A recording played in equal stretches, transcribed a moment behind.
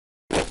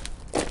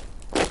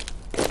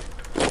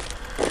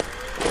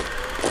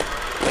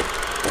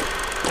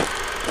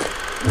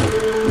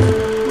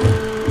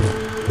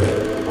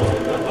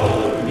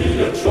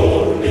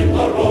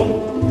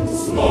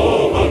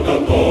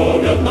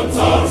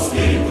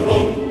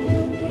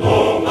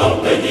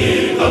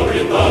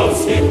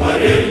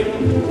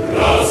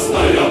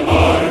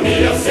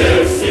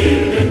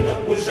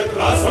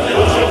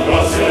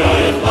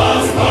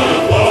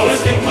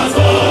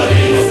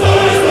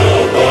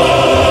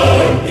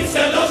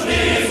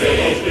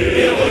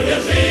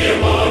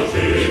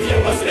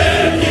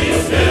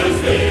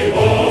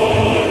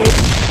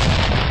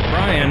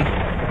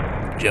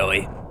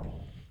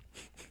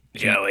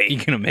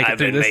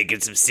been making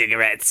some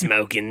cigarette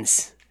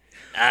smokings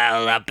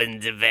all up in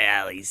the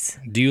valleys.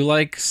 Do you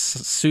like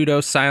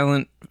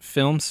pseudo-silent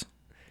films?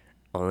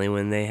 Only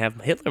when they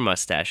have Hitler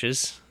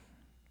mustaches.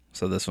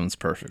 So this one's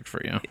perfect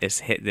for you.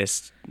 It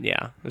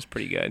was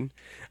pretty good.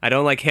 I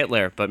don't like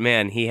Hitler, but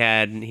man, he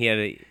had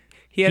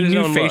his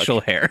own facial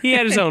look. hair. He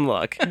had his own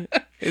look.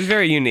 It was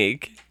very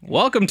unique.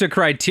 Welcome to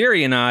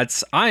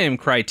Criterionauts. I am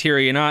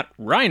Criterionaut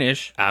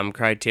Reinish. I'm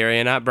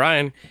Criterionaut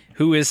Brian.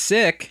 Who is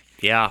sick.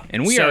 Yeah,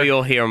 and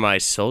you'll hear my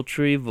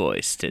sultry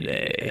voice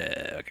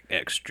today.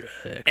 Extra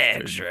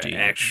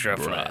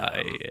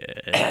Brian.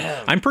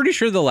 I'm pretty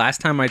sure the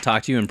last time I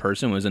talked to you in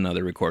person was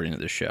another recording of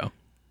this show.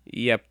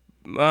 Yep.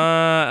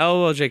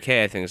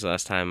 LOJK, I think, is the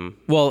last time.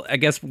 Well, I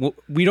guess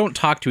we don't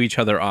talk to each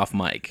other off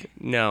mic.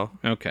 No.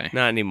 Okay.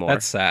 Not anymore.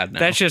 That's sad now.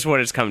 That's just what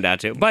it's come down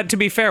to. But to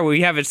be fair,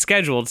 we have it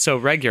scheduled so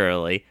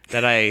regularly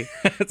that I...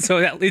 So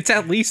it's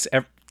at least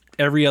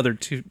every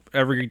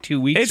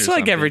 2 weeks. It's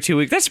like every 2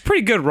 weeks. That's a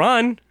pretty good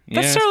run.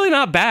 That's certainly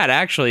not bad,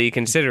 actually, you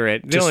consider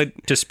it.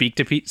 To speak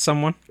to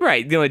someone?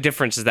 Right. The only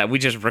difference is that we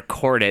just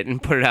record it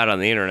and put it out on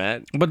the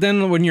internet. But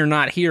then when you're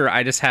not here,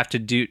 I just have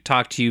to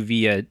talk to you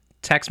via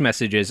text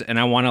messages, and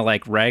I want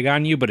to rag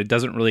on you, but it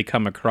doesn't really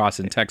come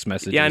across in text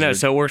messages. Yeah, I know.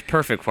 So it works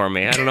perfect for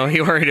me. I don't know what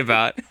you're worried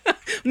about.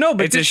 No,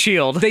 but it's a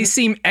shield. They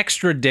seem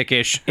extra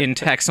dickish in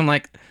text. I'm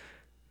like,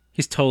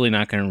 he's totally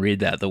not going to read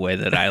that the way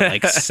that I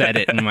said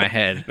it in my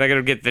head. Not going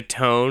to get the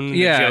tone,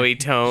 the Joey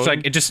tone. It's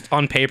like it just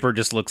on paper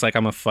just looks like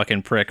I'm a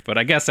fucking prick, but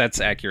I guess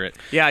that's accurate.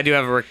 Yeah, I do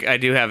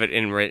have it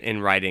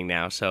in writing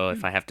now. So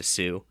if I have to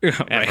sue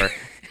ever,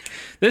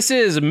 this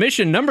is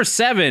mission number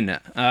 7.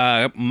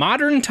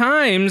 Modern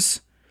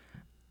Times,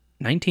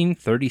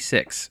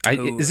 1936.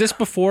 Is this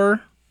before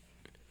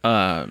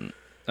the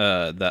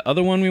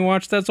other one we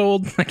watched that's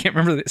old? I can't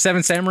remember.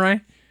 Seven Samurai?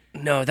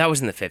 No, that was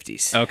in the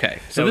 50s. Okay.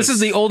 So this is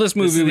the oldest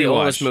movie we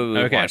watched.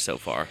 Watched so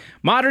far.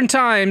 Modern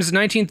Times,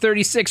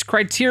 1936,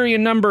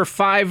 Criterion number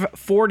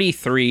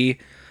 543.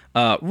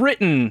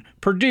 Written,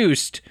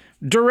 produced,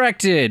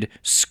 directed,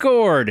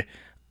 scored,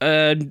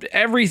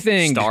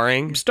 everything.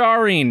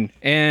 Starring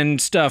and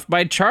stuff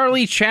by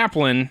Charlie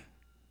Chaplin.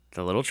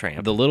 The Little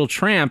Tramp. The Little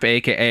Tramp,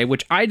 a.k.a.,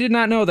 which I did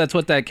not know that's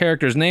what that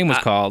character's name was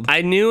called.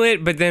 I knew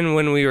it, but then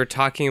when we were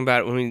talking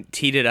about it, when we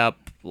teed it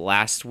up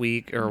last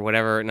week or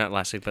whatever, not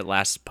last week, but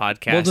last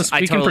podcast,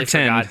 we can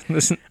pretend.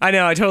 Forgot. I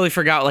know, I totally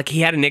forgot.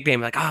 He had a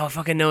nickname. I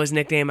fucking know his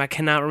nickname. I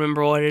cannot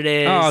remember what it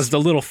is. Oh, it's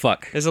the Little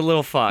Fuck. It's a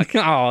Little Fuck.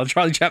 Oh,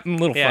 Charlie Chaplin,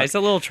 Little Fuck. Yeah, it's a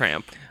Little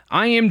Tramp.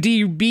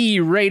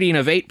 IMDb rating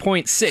of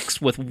 8.6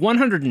 with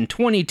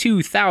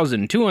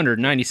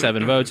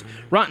 122,297 votes.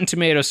 Rotten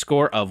Tomatoes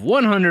score of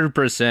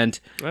 100%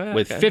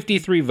 with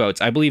 53 votes.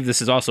 I believe this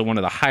is also one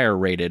of the higher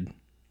rated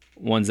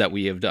ones that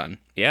we have done.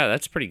 Yeah,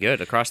 that's pretty good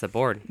across the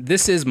board.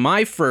 This is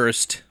my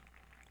first,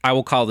 I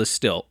will call this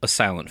still, a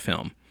silent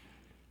film.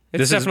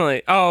 It's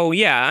definitely. Oh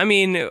yeah, I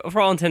mean, for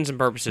all intents and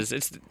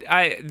purposes,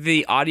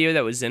 the audio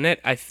that was in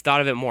it. I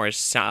thought of it more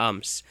as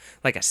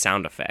like a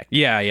sound effect.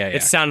 Yeah.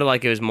 It sounded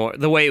like it was more.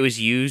 The way it was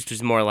used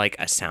was more like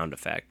a sound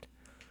effect.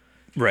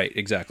 Right.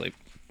 Exactly.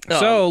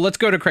 So let's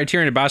go to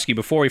Criterion Nabowski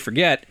before we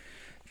forget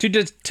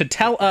to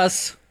tell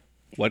us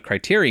what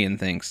Criterion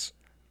thinks.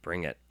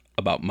 Bring it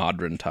about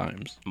Modern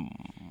Times.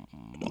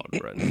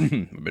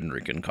 Modern. I've been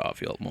drinking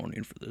coffee all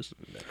morning for this.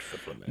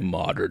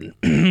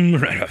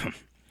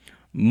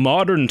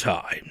 Modern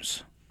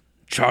Times.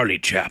 Charlie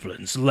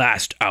Chaplin's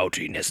last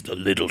outing as the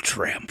Little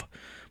Tramp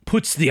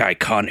puts the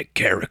iconic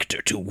character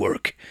to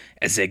work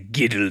as a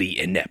giddily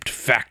inept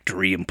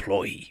factory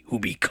employee who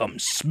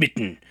becomes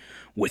smitten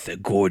with a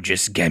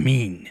gorgeous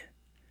gamine.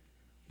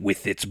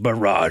 With its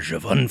barrage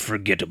of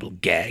unforgettable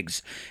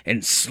gags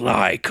and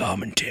sly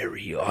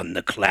commentary on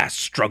the class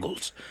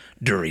struggles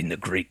during the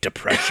Great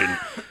Depression.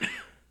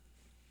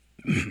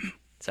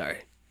 Sorry.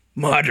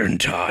 Modern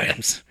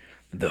Times,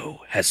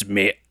 though, has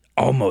made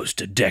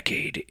almost a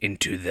decade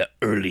into the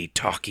early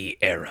talkie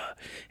era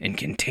and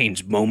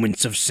contains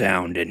moments of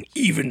sound and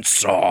even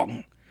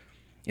song,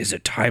 is a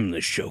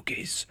timeless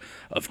showcase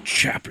of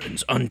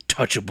Chaplin's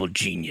untouchable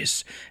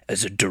genius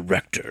as a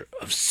director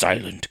of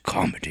silent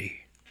comedy.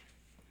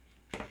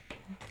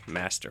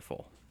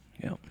 Masterful.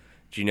 Yeah.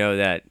 Do you know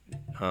that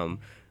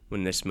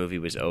when this movie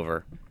was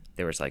over,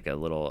 there was a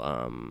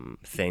little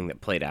thing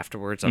that played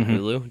afterwards on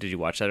Hulu? Did you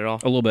watch that at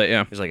all? A little bit,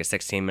 yeah. It was like a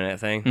 16-minute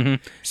thing.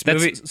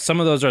 Mm-hmm. Some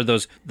of those are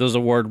those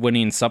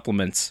award-winning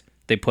supplements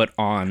they put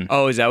on.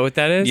 Oh, is that what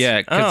that is?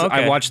 Yeah, because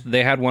okay. I watched.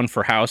 They had one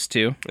for House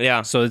too.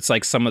 Yeah. So it's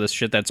like some of the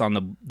shit that's on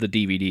the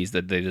DVDs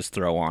that they just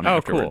throw on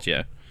afterwards. Cool.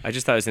 Yeah. I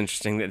just thought it was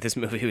interesting that this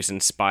movie was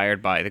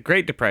inspired by the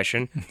Great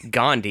Depression,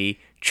 Gandhi,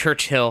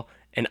 Churchill,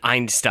 and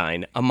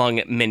Einstein,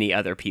 among many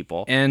other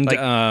people.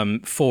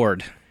 And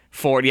Ford.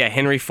 Ford, yeah,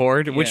 Henry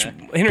Ford, which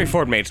Henry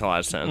Ford makes a lot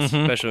of sense,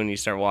 especially when you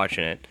start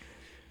watching it.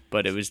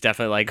 But it was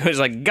definitely it was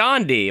like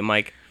Gandhi. I'm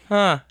like,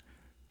 huh,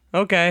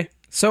 okay.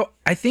 So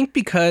I think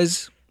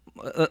because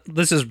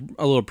this is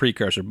a little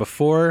precursor.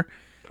 Before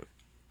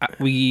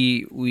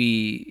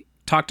we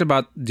talked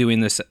about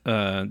doing this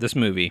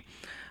movie,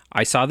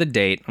 I saw the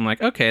date. I'm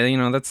like, okay, you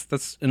know,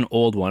 that's an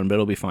old one, but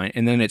it'll be fine.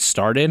 And then it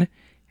started,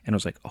 and I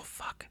was like, oh,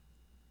 fuck.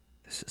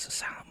 This is a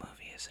silent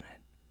movie, isn't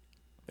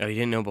it? Oh, you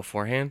didn't know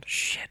beforehand?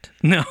 Shit.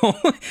 No.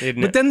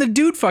 But then the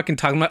dude fucking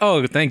talking about,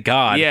 oh, thank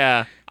God.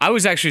 Yeah. I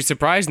was actually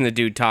surprised when the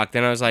dude talked.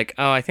 Then I was like,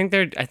 oh, I think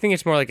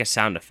it's more like a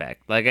sound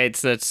effect. Like,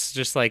 it's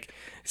just like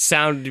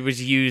sound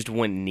was used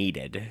when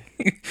needed.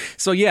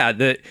 So,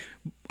 yeah,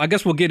 I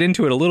guess we'll get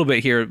into it a little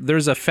bit here.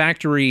 There's a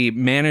factory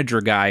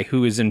manager guy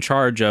who is in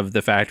charge of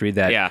the factory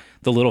that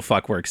the little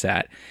fuck works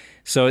at.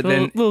 So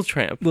Little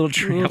Tramp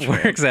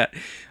works at.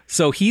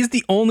 So he's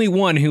the only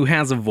one who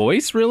has a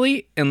voice,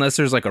 really, unless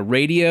there's like a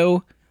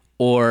radio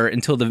or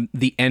until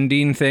the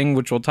ending thing,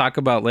 which we'll talk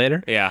about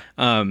later. Yeah.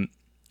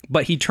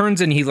 But he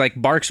turns and he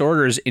like barks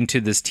orders into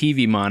this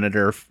TV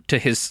monitor to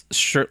his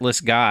shirtless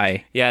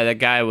guy. Yeah, that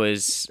guy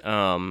was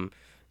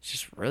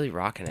just really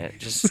rocking it.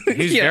 Just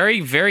he was very,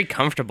 very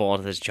comfortable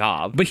at his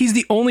job. But he's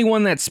the only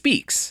one that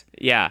speaks.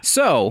 Yeah.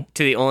 So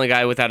to the only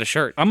guy without a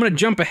shirt. I'm gonna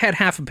jump ahead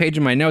half a page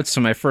in my notes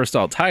to my first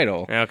alt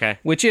title. Okay.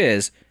 Which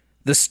is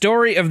the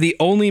story of the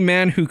only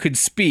man who could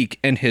speak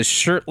and his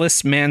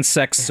shirtless man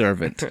sex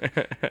servant.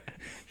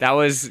 That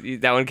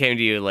one came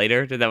to you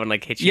later? Did that one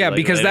like hit you? Yeah,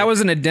 because that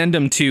was an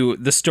addendum to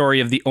the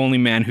story of the only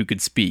man who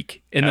could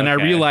speak. And then I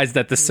realized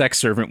that the sex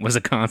servant was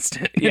a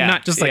constant. Yeah,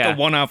 not just like a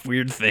one-off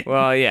weird thing.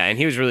 Well, yeah, and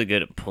he was really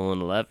good at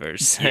pulling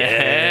levers.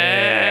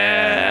 Yeah.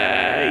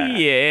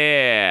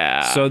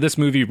 Yeah. So this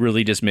movie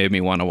really just made me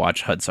want to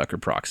watch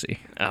Hudsucker Proxy.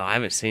 Oh, I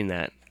haven't seen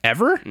that.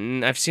 Ever?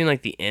 I've seen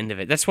like the end of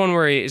it. That's one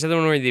where is that the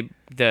one where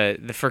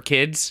the for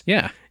kids?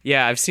 Yeah.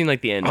 Yeah, I've seen like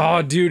the end. Oh,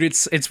 of it. Dude,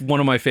 it's one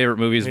of my favorite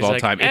movies of all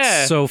time.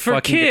 It's so for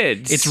fucking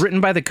kids. Good. It's written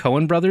by the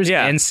Coen brothers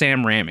and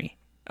Sam Raimi.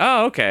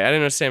 Oh, okay. I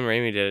didn't know Sam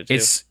Raimi did it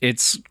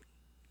too.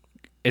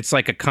 It's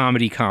like a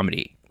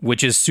comedy,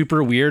 which is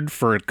super weird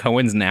for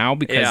Coens now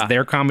because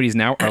their comedies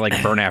now are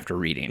like Burn After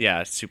Reading.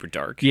 Yeah, it's super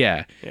dark.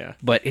 Yeah. Yeah.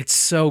 But it's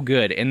so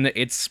good, and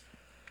it's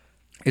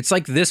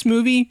like this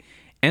movie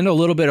and a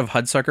little bit of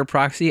Hudsucker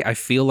Proxy. I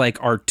feel like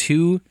are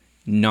too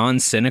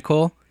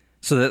non-cynical,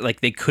 so that like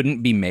they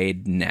couldn't be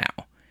made now.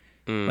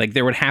 Like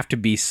there would have to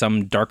be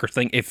some darker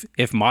thing.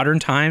 If Modern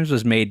Times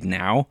was made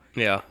now,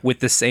 with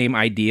the same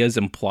ideas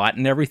and plot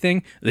and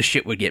everything, the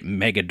shit would get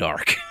mega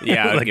dark.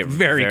 Yeah, it would like get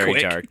very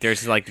quick. dark.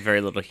 There's like very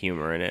little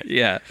humor in it.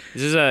 Yeah.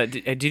 This is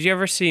did you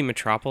ever see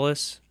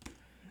Metropolis?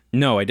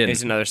 No, I didn't.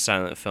 It's another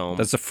silent film.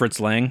 That's a Fritz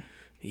Lang.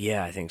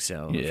 Yeah, I think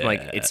so. Yeah.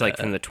 Like it's like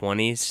from the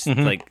 20s,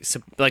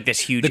 like this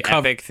huge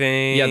epic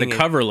thing. Yeah, the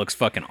cover looks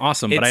fucking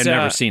awesome, but I've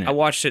never seen it. I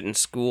watched it in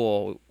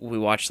school. We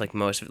watched like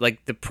most of it.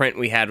 Like the print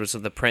we had was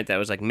the print that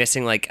was like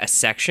missing like a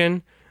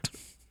section.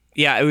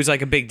 Yeah, it was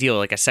like a big deal,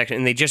 like a section,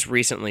 and they just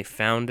recently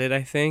found it,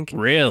 I think.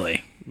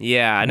 Really?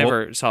 Yeah, I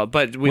never saw it,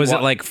 but was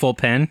it like full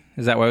pen?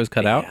 Is that why it was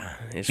cut out? Yeah,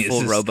 it's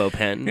full Robo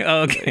pen.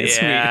 Okay,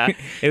 yeah.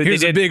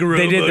 Here's a big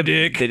Robo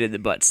dick. They did the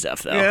butt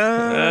stuff though.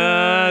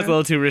 Yeah. It's a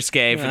little too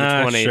risque for the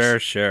 20s.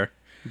 Sure.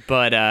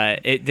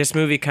 But this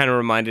movie kind of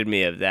reminded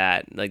me of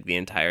that, like the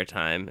entire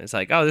time. It's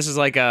like, oh, this is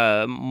like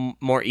a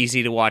more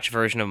easy to watch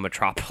version of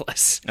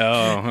Metropolis.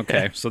 Oh,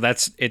 okay. So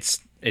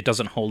it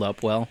doesn't hold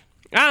up well.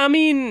 I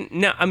mean,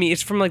 no. I mean,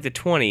 it's from like the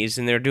 20s,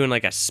 and they're doing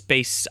like a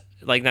space,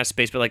 like not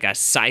space, but like a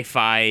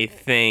sci-fi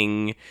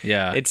thing.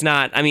 Yeah. It's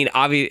not. I mean,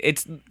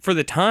 it's for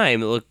the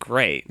time. It looked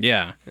great.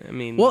 Yeah. I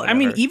mean, well, whatever. I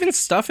mean, even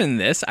stuff in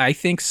this, I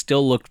think,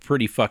 still looked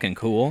pretty fucking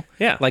cool.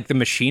 Yeah. Like the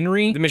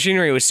machinery. The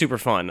machinery was super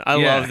fun. I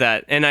love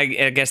that, and I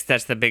guess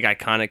that's the big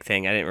iconic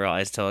thing. I didn't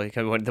realize till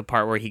the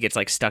part where he gets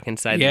like stuck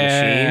inside the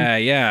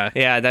machine.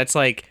 Yeah. That's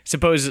like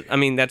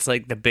that's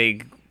like the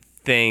big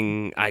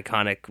thing,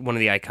 one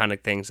of the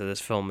iconic things of this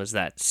film is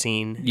that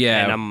scene.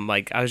 Yeah. And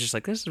I was just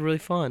like, this is really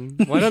fun.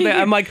 Why don't they?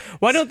 I'm like,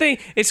 why don't they?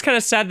 It's kind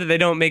of sad that they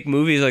don't make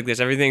movies like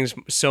this. Everything's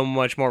so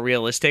much more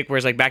realistic.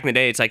 Whereas like back in the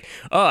day, it's like,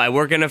 oh, I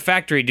work in a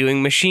factory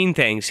doing machine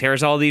things.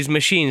 Here's all these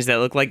machines that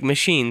look like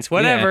machines.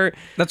 Whatever. Yeah.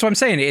 That's what I'm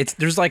saying.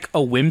 There's like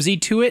a whimsy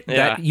to it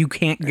that you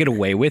can't get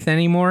away with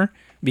anymore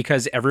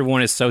because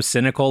everyone is so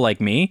cynical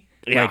like me.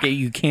 Yeah. Like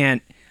you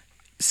can't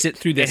sit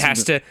through this.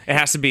 It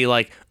has to be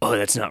like, oh,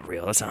 that's not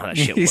real. That's not how that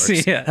shit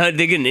works. Yeah. How,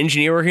 they get an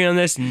engineer working on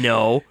this?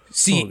 No.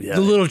 See,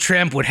 the little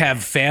tramp would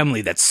have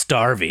family that's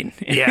starving.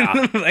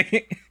 Yeah.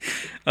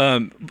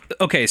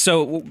 Okay,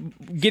 so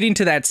getting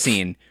to that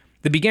scene,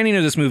 the beginning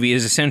of this movie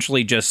is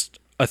essentially just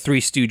a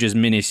Three Stooges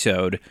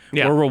minisode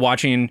where we're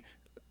watching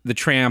the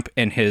tramp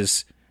and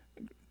his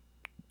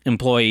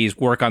employees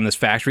work on this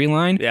factory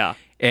line. Yeah.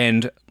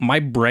 And my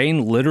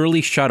brain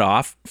literally shut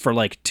off for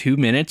like 2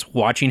 minutes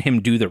watching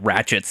him do the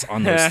ratchets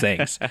on those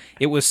things.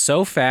 It was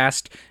so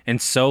fast and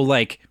so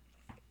like,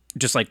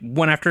 just like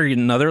one after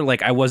another.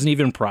 Like I wasn't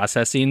even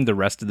processing the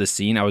rest of the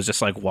scene. I was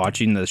just like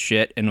watching the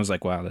shit and was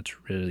like, wow, that's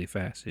really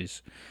fast.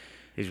 He's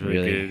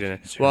really good at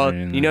it. Well,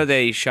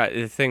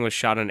 the thing was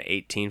shot on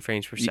 18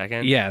 frames per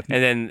second. Yeah.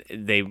 And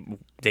then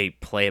they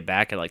play it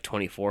back at like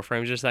 24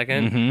 frames a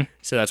second. Mm-hmm.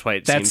 So that's why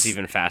it seems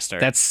even faster.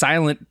 That's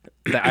silent.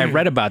 I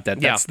read about that.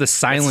 That's the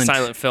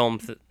silent film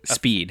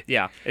speed.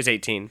 Yeah, it's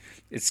 18.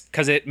 It's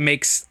because it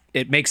makes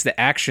it makes the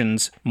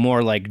actions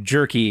more like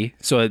jerky,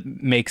 so it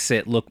makes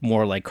it look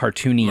more like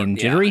cartoony and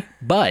jittery. Yeah,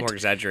 But more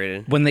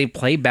exaggerated. when they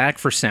play back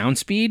for sound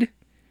speed,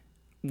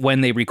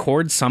 when they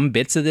record some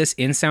bits of this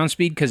in sound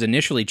speed, because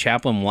initially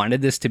Chaplin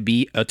wanted this to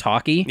be a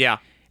talkie, Yeah.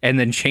 and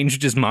then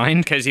changed his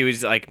mind. Because he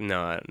was like,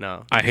 no.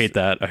 I hate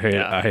that. I hate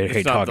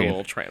it's not talking. the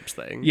Little Tramps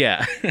thing.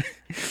 Yeah,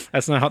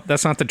 that's not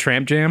the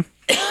Tramp Jam.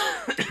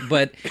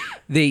 But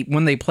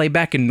when they play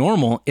back in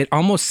normal, it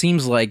almost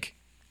seems like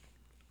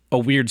a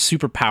weird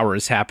superpower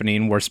is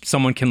happening, where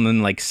someone can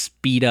then like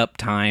speed up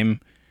time,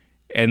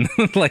 and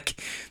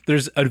like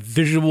there's a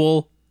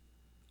visual,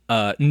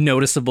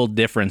 noticeable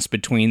difference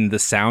between the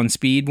sound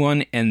speed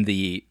one and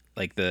the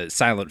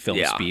silent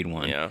film speed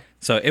one. Yeah.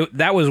 So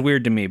that was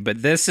weird to me.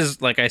 But this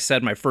is, like I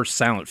said, my first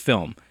silent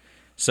film.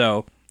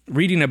 So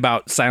reading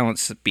about silent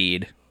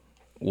speed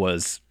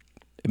it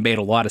made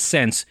a lot of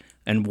sense,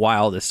 and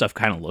while this stuff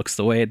kind of looks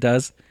the way it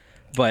does.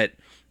 But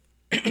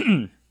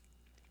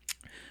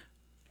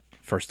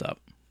first up,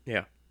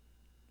 Yeah.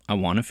 I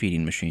want a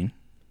feeding machine.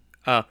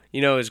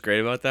 You know what was great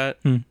about that?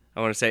 I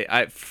want to say,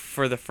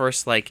 for the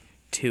first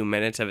 2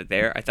 minutes of it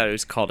there, I thought it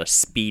was called a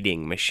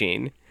speeding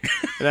machine.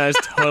 And I was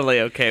totally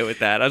okay with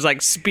that. I was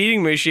like,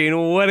 speeding machine,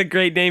 what a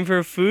great name for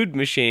a food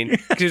machine.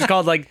 'Cause it was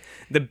called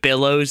the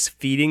Billows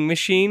feeding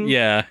machine.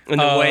 Yeah. And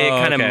the way it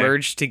kind of okay.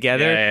 merged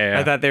together. Yeah.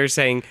 I thought they were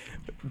saying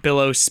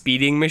Billows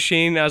speeding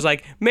machine. I was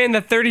like, man,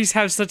 the 30s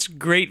have such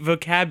great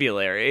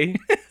vocabulary.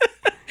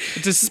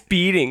 It's a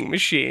speeding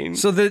machine.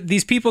 So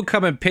these people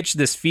come and pitch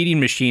this feeding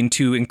machine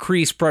to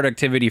increase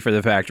productivity for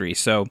the factory.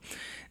 So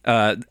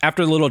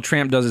after Little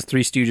Tramp does his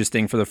Three Stooges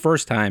thing for the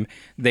first time,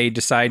 they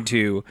decide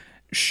to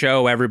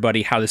show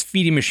everybody how this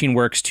feeding machine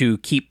works to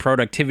keep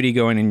productivity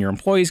going in your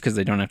employees, because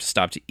they don't have to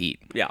stop to eat.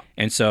 Yeah.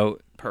 And so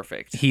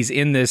Perfect. he's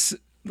in this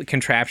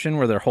contraption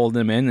where they're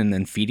holding him in and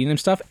then feeding him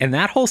stuff. And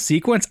that whole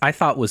sequence I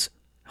thought was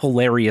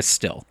hilarious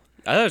still.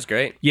 I thought it was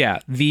great. Yeah.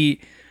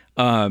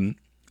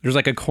 There's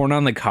a corn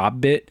on the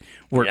cob bit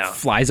where it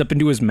flies up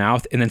into his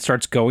mouth and then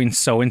starts going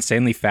so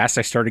insanely fast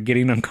I started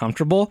getting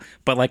uncomfortable,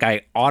 but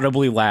I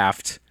audibly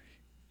laughed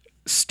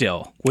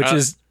still, which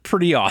is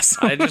pretty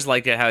awesome. I just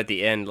liked it how at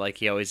the end,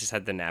 he always just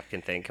had the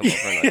napkin thing come over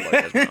and look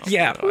at his mouth.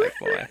 Yeah. Boy.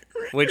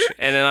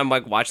 And then I'm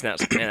watching that, I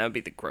was like, man, that would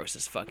be the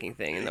grossest fucking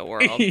thing in the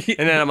world. And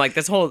then I'm like,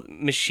 this whole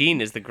machine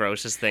is the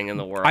grossest thing in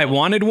the world. I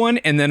wanted one,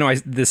 and then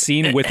the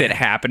scene with it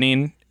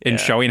happening and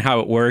showing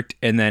how it worked,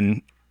 and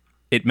then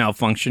it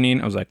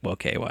malfunctioning, I was like, well,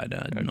 okay, well, I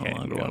no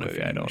longer want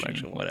to. I don't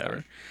actually want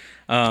whatever.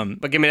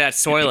 But give me that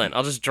Soylent.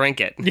 I'll just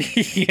drink it.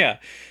 Yeah.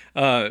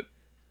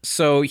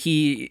 So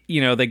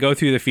they go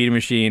through the feeding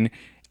machine,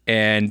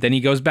 and then he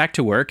goes back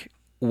to work,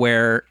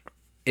 where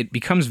it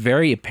becomes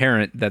very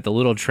apparent that the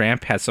Little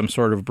Tramp has some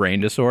sort of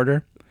brain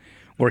disorder,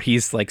 where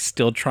he's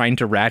still trying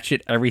to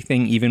ratchet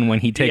everything even when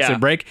he takes a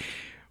break,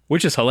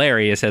 which is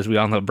hilarious, as we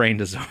all know brain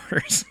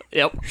disorders.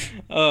 Yep.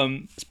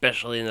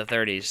 Especially in the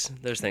 30s.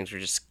 Those things were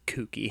just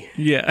kooky.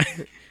 Yeah.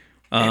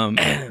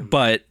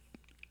 But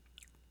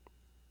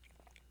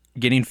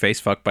getting face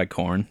fucked by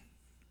corn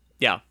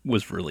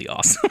was really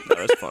awesome. That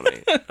was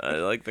funny. I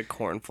like the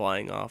corn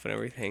flying off and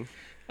everything.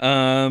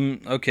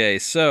 Okay,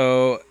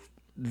 so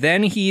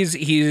then he's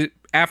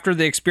after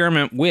the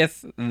experiment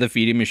with the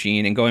feeding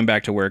machine and going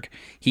back to work,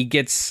 he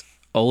gets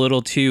a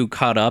little too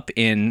caught up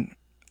in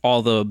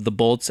all the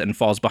bolts and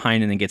falls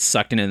behind and then gets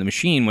sucked into the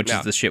machine, which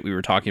is the shit we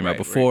were talking about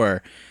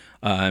before.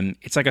 Right.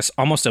 It's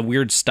almost a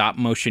weird stop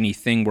motion-y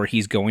thing where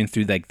he's going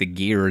through the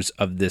gears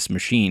of this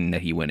machine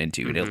that he went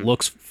into, and it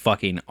looks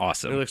fucking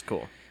awesome. It looks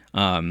cool.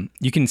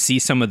 You can see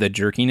some of the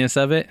jerkiness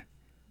of it,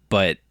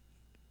 but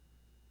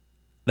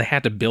they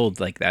had to build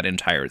that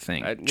entire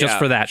thing just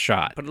for that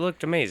shot. But it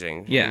looked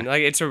amazing. Yeah. And,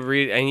 it's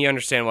and you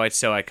understand why it's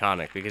so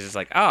iconic, because it's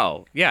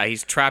oh, yeah,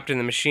 he's trapped in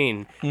the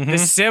machine. The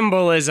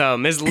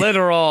symbolism is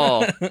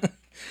literal.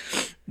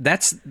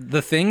 That's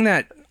the thing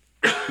that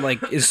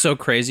is so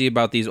crazy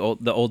about the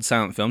old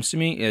silent films to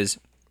me, is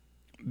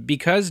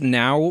because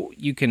now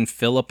you can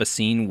fill up a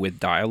scene with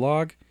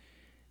dialogue.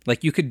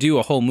 You could do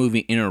a whole movie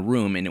in a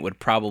room and it would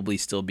probably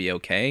still be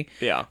okay.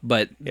 Yeah.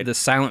 But the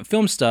silent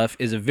film stuff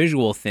is a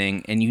visual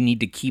thing, and you need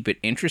to keep it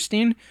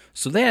interesting.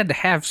 So they had to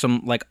have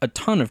a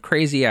ton of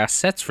crazy ass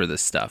sets for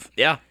this stuff.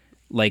 Yeah.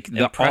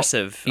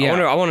 Impressive.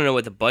 I want to know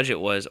what the budget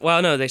was.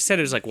 Well, no, they said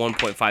it was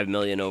 $1.5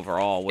 million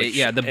overall.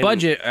 The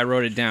budget, I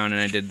wrote it down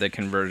and I did the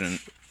conversion.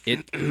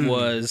 It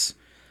was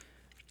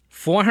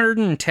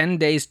 410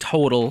 days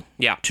total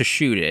to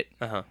shoot it,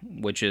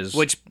 which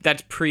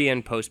that's pre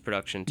and post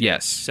production too.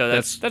 Yes. So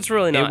that's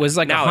really not. It was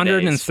nowadays.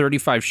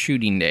 135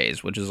 shooting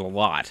days, which is a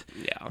lot.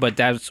 Yeah. But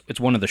it's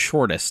one of the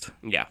shortest.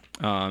 Yeah.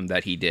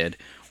 That he did.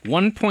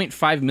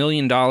 $1.5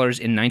 million in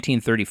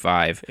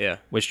 1935. Yeah.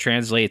 Which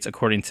translates,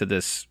 according to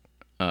this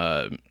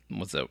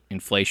what's the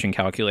inflation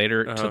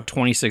calculator, to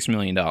 $26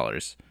 million.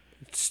 It's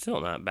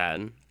still not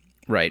bad.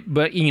 Right,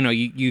 but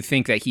you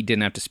think that he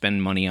didn't have to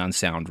spend money on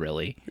sound,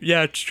 really.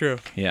 Yeah, it's true.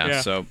 Yeah.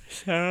 So,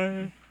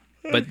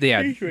 but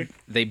yeah,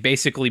 they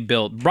basically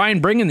built. Brian,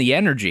 bring in the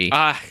energy.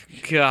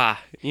 God,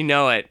 you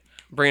know it.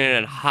 bringing it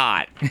in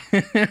hot.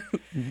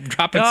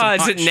 Dropping some Oh,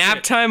 is hot it nap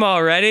shit. time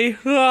already?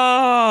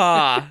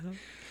 Ah.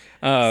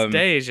 This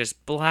day is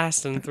just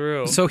blasting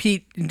through. So he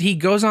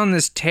goes on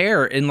this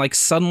tear, and like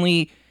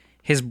suddenly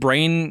his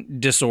brain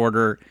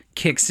disorder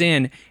kicks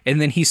in, and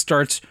then he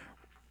starts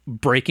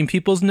breaking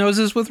people's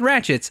noses with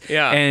ratchets.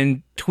 Yeah.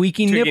 And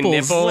tweaking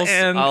nipples.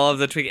 And I love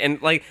the tweak.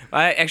 And like,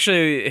 I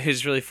actually, it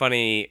was really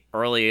funny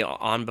early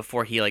on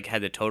before he like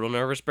had the total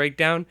nervous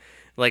breakdown.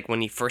 Like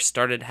when he first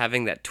started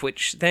having that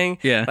twitch thing.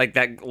 Yeah. Like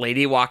that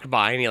lady walked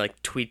by and he like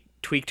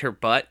tweaked her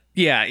butt.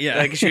 yeah.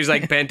 Like she was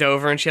like bent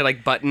over and she had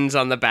like buttons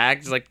on the back.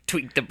 Just like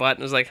tweaked the butt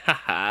and was like,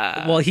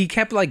 haha. Well, he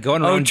kept like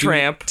going around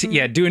tramp.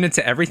 doing it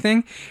to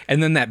everything.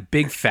 And then that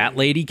big fat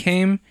lady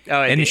came,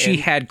 Oh, and she and-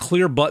 had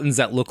clear buttons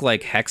that look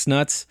like hex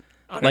nuts,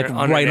 like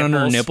on her right on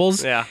her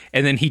nipples. Yeah.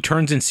 And then he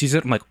turns and sees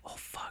it. I'm like, oh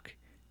fuck,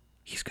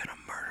 he's gonna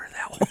murder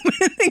that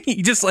woman.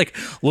 He just like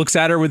looks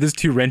at her with his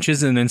 2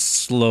 wrenches and then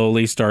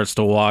slowly starts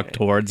to walk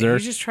towards her.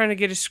 He's just trying to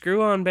get his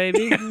screw on,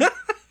 baby.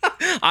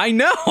 I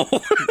know.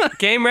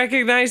 Game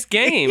recognized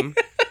game.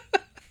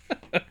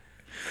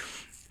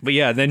 But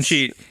yeah, then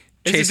she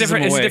chases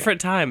him It's a away. different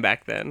time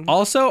back then.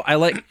 Also, I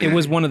like it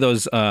was one of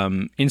those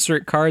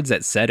insert cards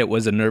that said it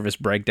was a nervous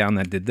breakdown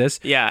that did this.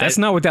 Yeah, That's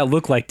not what that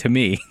looked like to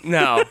me.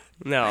 No.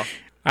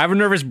 I have a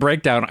nervous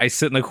breakdown. I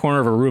sit in the corner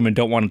of a room and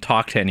don't want to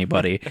talk to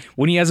anybody.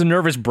 When he has a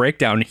nervous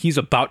breakdown, he's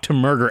about to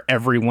murder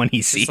everyone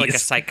he sees. It's like a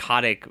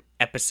psychotic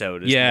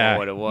episode is Yeah, more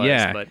what it was.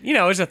 yeah. But, you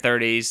know, it was the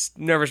 30s.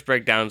 Nervous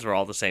breakdowns were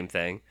all the same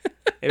thing.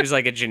 It was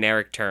like a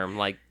generic term,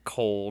 like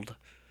cold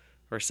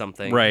or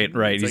something. Right.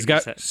 It's He's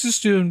like got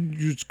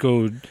just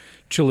go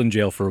chill in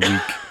jail for a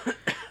week.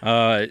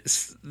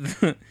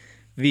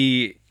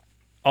 The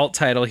alt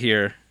title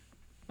here,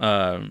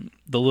 The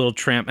Little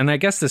Tramp, and I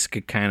guess this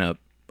could kind of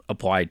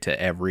apply to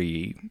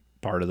every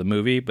part of the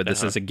movie, but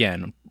this is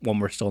again when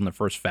we're still in the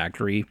first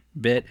factory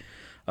bit.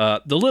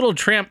 The Little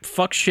Tramp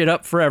fucks shit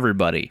up for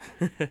everybody.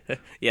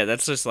 Yeah,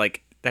 that's just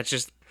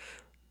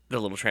the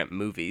Little Tramp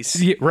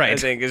movies. Yeah, right. I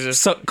think it's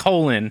just So,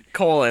 colon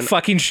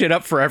fucking shit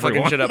up for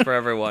everyone. fucking shit up for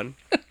everyone.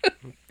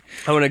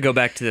 I want to go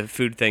back to the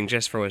food thing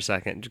just for a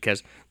second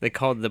because they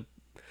called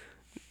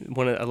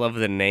I love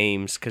the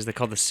names because they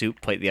called the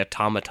soup plate the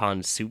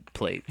automaton soup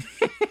plate.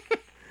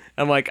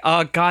 I'm like,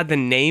 oh god, the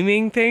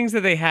naming things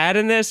that they had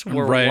in this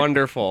were Right.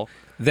 wonderful.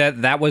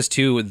 That was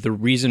too the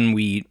reason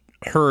we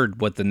heard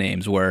what the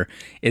names were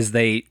is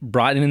they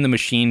brought in the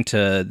machine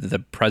to the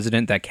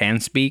president that can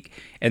speak,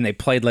 and they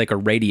played like a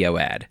radio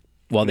ad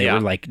while they Yeah.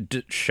 were like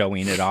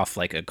showing it off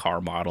like a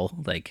car model,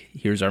 like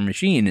here's our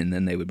machine, and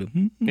then they would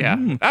be Yeah.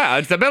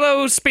 It's the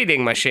Billows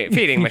feeding machine.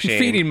 Feeding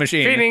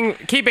machine.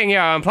 Keeping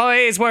your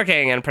employees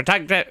working and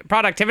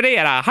productivity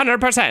at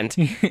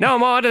 100%. No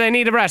more do they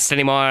need to rest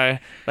anymore.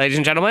 Ladies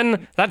and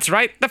gentlemen, that's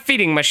right, the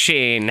feeding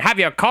machine. Have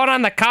your corn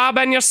on the cob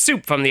and your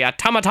soup from the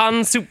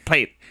automaton soup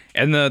plate.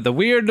 and the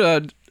weird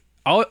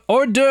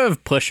hors d'oeuvre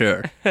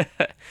pusher.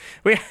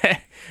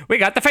 We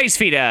got the face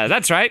feeder.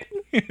 That's right.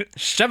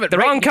 Shove it The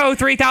right, Ronco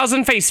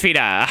 3000 face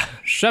feeder.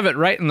 shove it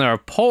right in their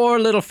poor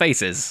little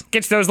faces.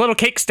 Gets those little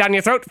cakes down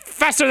your throat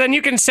faster than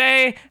you can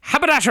say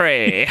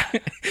haberdashery.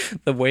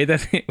 The way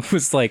that it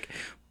was like,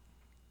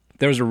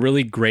 there was a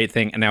really great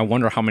thing, and I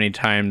wonder how many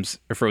times,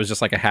 if it was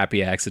just like a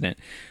happy accident,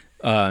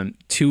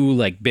 2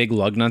 like big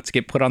lug nuts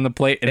get put on the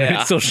plate, and then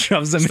Yeah. it still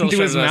shoves them Still into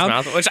shoves his it in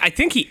mouth. Which I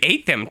think he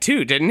ate them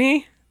too, didn't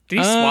he? Did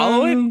he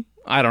swallow it?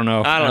 I don't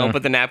know. I don't know,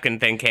 but the napkin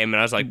thing came and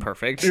I was like,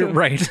 perfect.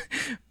 Right.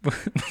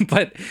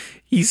 But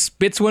he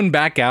spits one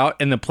back out,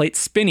 and the plate's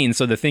spinning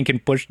so the thing can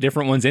push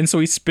different ones in. So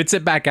he spits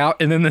it back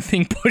out, and then the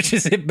thing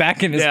pushes it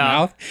back in his Yeah.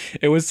 mouth.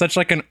 It was such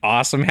like an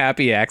awesome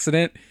happy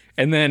accident.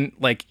 And then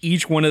like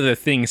each one of the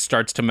things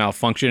starts to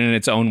malfunction in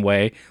its own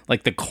way.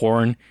 Like the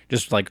corn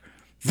just like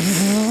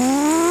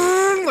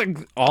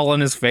all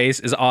in his face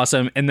is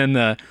awesome. And then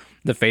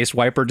the face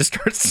wiper just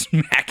starts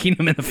smacking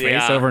him in the face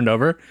Yeah. over and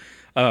over.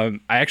 I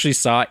actually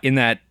saw in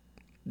that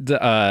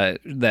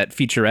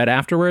featurette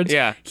afterwards.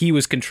 Yeah. He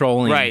was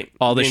controlling Right.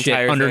 all the The shit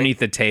entire underneath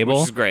thing, the table.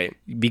 which is great.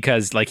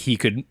 Because like he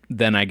could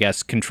then I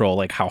guess control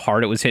like how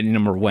hard it was hitting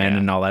him or when Yeah.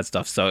 and all that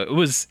stuff. So it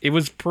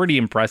was pretty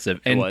impressive.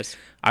 And was.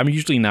 I'm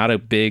usually not a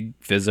big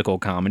physical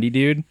comedy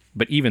dude,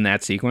 but even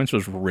that sequence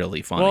was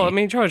really funny. Well, I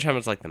mean, George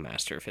Chapman's like the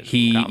master of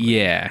physical comedy.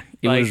 Yeah,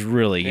 it Like, was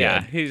really good.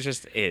 Yeah, he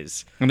just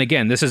is. And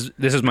again, this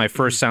is my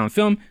first silent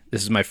film.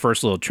 This is my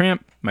first Little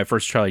Tramp, my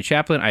first Charlie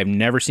Chaplin. I've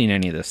never seen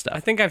any of this stuff. I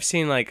think I've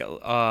seen I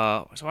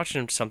was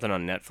watching something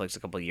on Netflix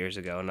a couple of years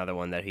ago, another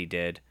one that he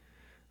did.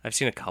 I've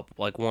seen a couple,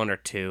 like 1 or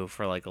 2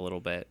 for like a little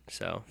bit.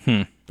 So,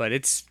 but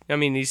it's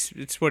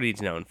what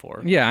he's known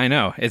for. Yeah, I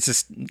know. It's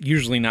just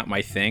usually not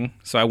my thing.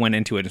 So I went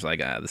into it just like,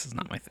 this is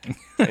not my thing.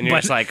 And you're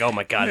just like, oh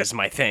my god, this is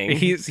my thing.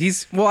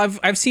 he's well,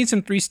 I've seen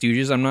some Three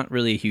Stooges. I'm not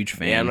really a huge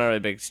fan. Yeah, I'm not really a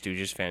big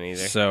Stooges fan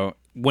either. So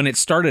when it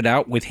started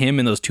out with him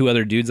and those 2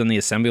 other dudes on the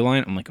assembly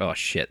line, I'm like, oh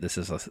shit, this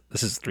is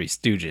Three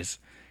Stooges,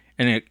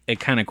 and it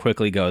kind of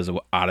quickly goes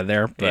out of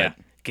there, but Yeah,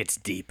 gets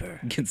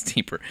deeper. gets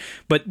deeper.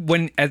 But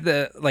when at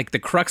the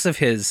crux of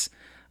his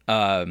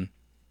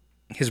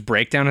his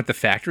breakdown at the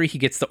factory, he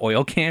gets the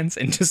oil cans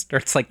and just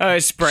starts like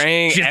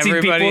spraying shitting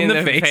everybody people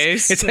in the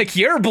face. It's like,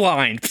 you're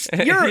blind.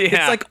 It's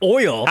like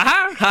oil.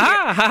 Ha ha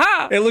ha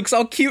ha. It looks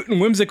all cute and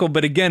whimsical,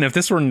 but again, if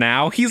this were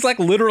now, he's like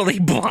literally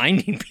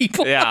blinding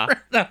people. Yeah,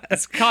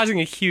 it's causing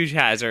a huge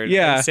hazard.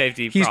 Yeah, and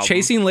safety. he's problem.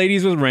 chasing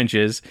ladies with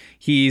wrenches.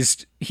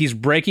 He's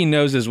breaking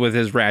noses with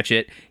his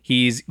ratchet.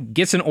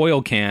 Gets an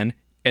oil can,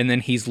 and then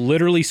he's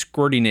literally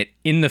squirting it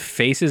in the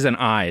faces and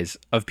eyes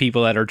of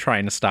people that are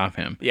trying to stop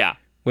him. Yeah.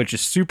 Which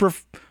is super,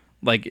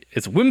 like,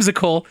 it's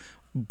whimsical,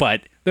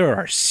 but there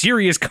are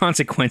serious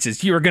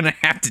consequences you are going to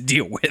have to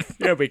deal with.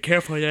 Yeah, be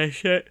careful of that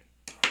shit.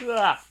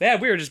 Yeah,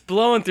 we were just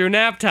blowing through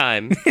nap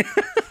time.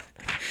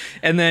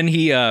 And then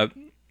he, at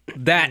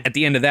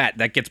the end of that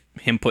gets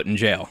him put in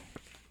jail.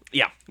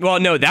 Yeah. Well,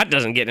 no, that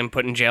doesn't get him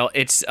put in jail.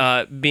 It's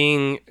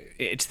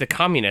it's the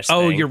communist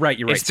Oh, thing. you're right.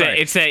 Sorry.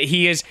 It's that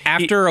he is...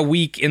 After a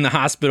week in the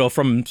hospital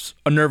from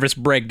a nervous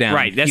breakdown.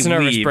 Right, that's he a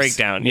nervous leaves.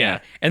 breakdown, yeah.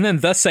 And then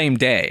the same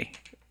day,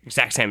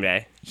 Exact same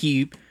day.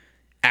 he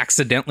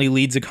accidentally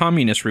leads a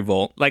communist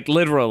revolt, Like,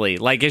 literally.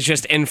 Like, it's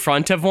just in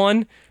front of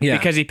one. Yeah.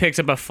 Because he picks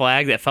up a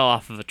flag that fell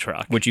off of a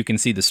truck. which you can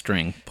see the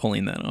string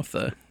pulling that off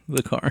the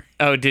car.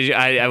 Oh, did you?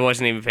 I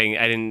wasn't even paying...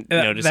 I didn't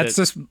notice That's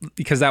it. just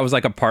because that was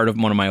like a part of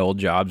one of my old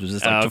jobs, was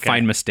just like Oh, to okay.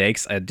 find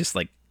mistakes. I'd just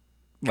like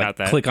Got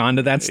that. click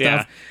onto that stuff.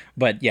 Yeah.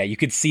 But yeah, you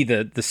could see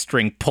the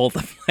string pull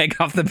the flag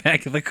off the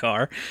back of the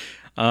car.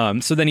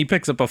 So then he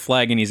picks up a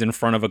flag and he's in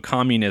front of a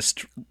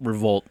communist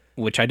revolt,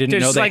 which I didn't know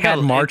There's they like had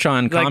march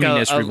on like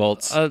communist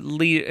revolts.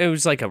 It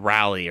was like a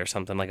rally or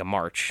something, like a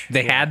march.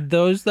 They had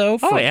those though.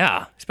 Oh,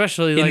 yeah.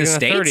 Especially like the in the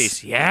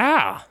States? 30s.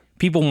 Yeah.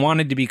 People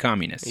wanted to be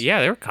communists.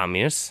 Yeah, they were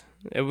communists.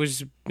 It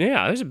was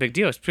a big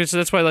deal. So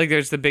that's why like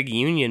there's the big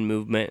union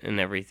movement and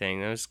everything.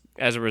 That was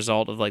as a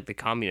result of like the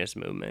communist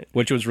movement.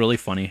 Which was really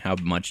funny how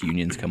much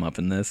unions come up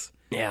in this,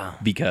 Yeah.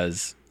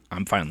 because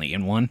I'm finally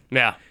in one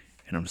Yeah.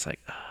 and I'm just like,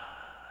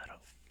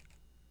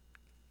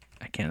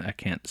 I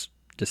can't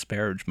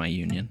disparage my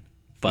union,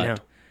 but Yeah.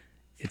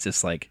 it's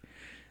just like,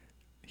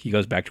 he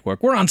goes back to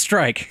work. We're on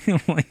strike. I'm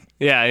like,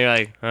 Yeah, you're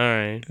like, all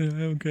right.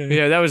 okay.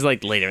 Yeah, that was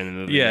like later in the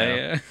movie. though.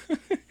 Yeah.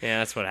 Yeah,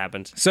 that's what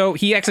happens. So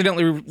he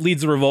accidentally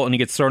leads the revolt and he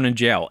gets thrown in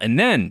jail. And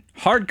then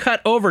hard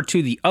cut over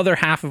to the other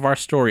half of our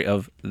story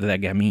of the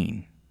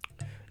gamine.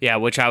 Yeah,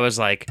 which I was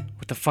like,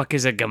 what the fuck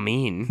is a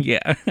gamine?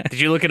 Yeah. Did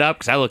you look it up?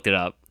 Because I looked it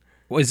up.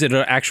 Was it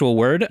an actual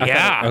word? I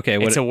Yeah. thought-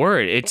 okay. It's a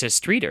word. It's a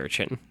street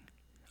urchin.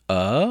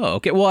 Oh,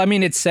 okay. Well, I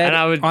mean, it said And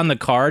I would- on the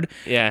card,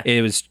 Yeah.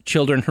 it was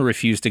children who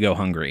refuse to go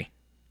hungry,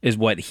 is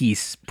what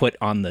he's put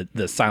on the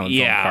silent film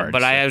Yeah, card.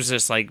 but so. I was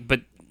just like,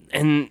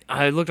 and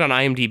I looked on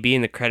IMDb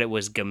and the credit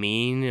was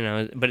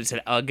gamine, but it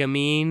said a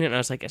gamine, and I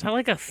was like, is that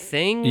like a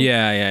thing?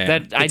 Yeah.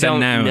 That I It's a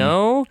don't noun.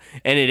 know,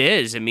 and it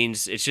is. It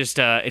means it's just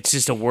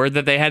a word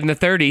that they had in the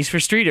 30s for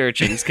street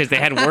urchins because they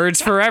had words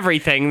for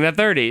everything in the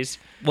 30s.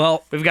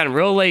 Well, We've gotten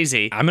real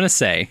lazy. I'm going to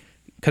say,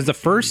 because the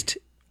first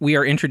we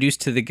are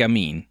introduced to the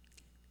gamine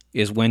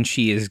is when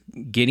she is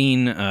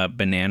getting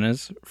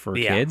bananas for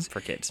Yeah, kids. for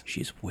kids.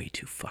 She's way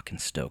too fucking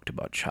stoked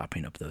about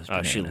chopping up those Oh,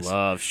 bananas. she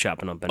loves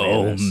chopping up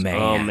bananas. Oh, man.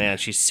 Oh man,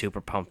 she's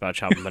super pumped about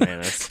chopping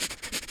bananas.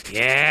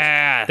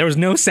 Yeah. There was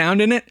no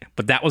sound in it,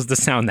 but that was the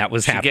sound that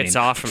was She happening. gets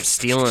off from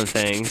stealing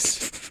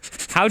things.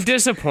 How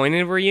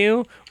disappointed were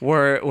you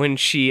when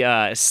she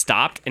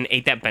stopped and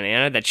ate that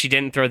banana that she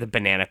didn't throw the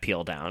banana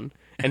peel down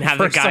and have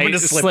the For someone guy to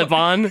slip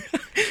on?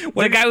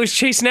 The guy was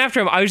chasing after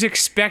him. I was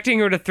expecting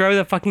her to throw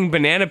the fucking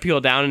banana peel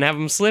down and have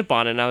him slip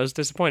on, and I was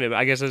disappointed.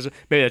 I guess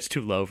maybe that's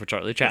too low for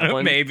Charlie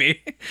Chaplin.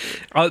 Maybe.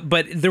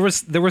 But there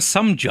was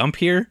some jump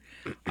here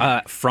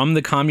from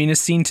the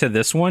communist scene to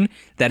this one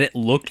that it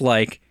looked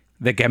like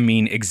the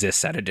gamine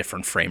exists at a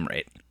different frame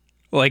rate.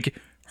 Like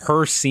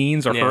her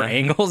scenes or her Yeah.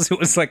 angles, it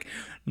was like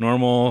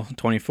normal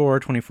 24,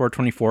 24,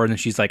 24, and then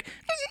she's like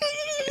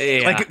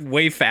Yeah.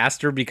 way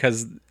faster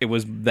because it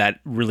was that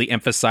really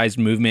emphasized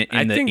movement in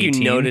I the think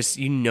 18.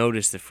 you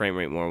notice the frame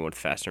rate more with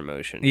faster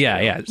motion. Yeah,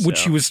 too, yeah. so. Which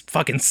she was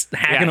fucking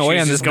hacking Yeah, away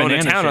she's on this just going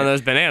banana to town shit. on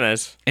those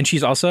bananas. And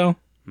she's also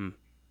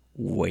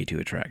way too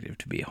attractive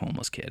to be a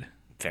homeless kid.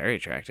 Very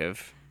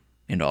attractive.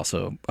 And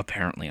also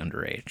apparently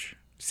underage.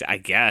 I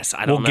guess.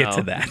 I don't know. We'll get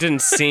to that. It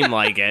didn't seem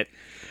like it.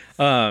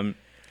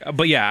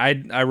 But yeah,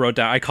 I wrote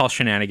down, I call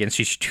shenanigans.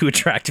 She's too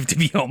attractive to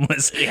be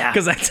homeless. Yeah.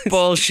 Because that's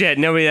Bullshit.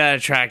 Nobody that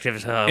attractive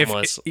is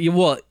homeless.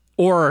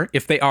 or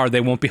if they are,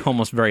 they won't be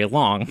homeless very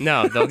long.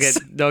 No,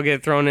 they'll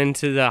get thrown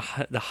into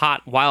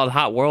the wild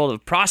hot world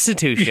of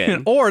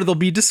prostitution. Or they'll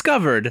be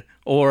discovered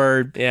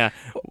or Yeah.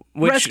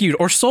 Which, rescued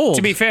or sold.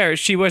 to be fair,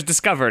 she was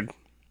discovered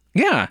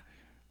yeah.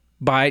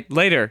 By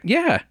later.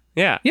 yeah.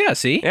 Yeah. Yeah,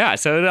 see? Yeah,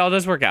 so it all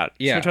does work out.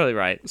 Yeah. You're totally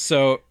right.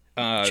 So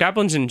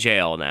Chaplin's in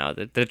jail now.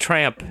 The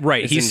tramp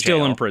right, is he's still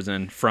jail. in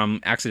prison from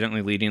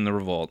accidentally leading the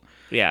revolt.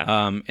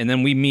 Yeah. And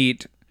then we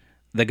meet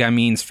the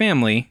Gamine's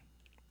family.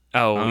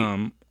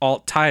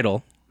 Alt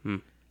title.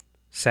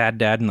 Sad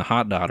Dad and the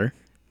Hot Daughter.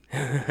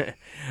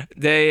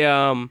 They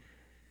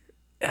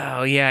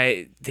Oh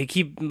yeah, they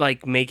keep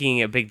like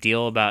making a big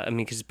deal about. I mean,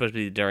 because it's supposed to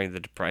be during the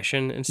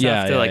Depression and stuff.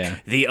 Yeah, They're yeah, like yeah.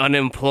 the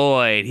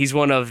unemployed. He's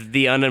one of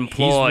the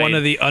unemployed. He's one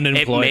of the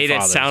unemployed It made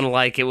fathers. it sound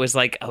like it was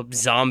like a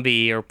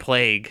zombie or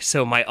plague.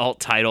 So my alt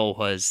title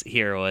was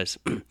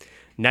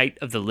Night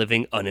of the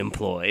Living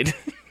Unemployed.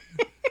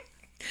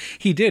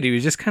 He did. He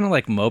was just kind of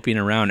like moping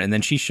around, and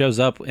then she shows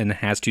up and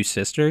has two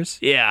sisters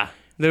Yeah,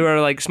 they were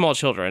like small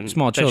children.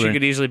 Small That children. she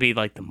could easily be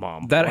like the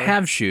mom. that or-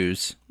 have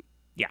shoes,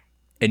 Yeah.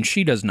 and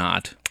she does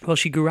not. Well,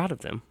 she grew out of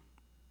them.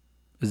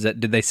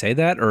 Did they say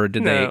that, or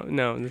did they?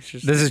 No. That's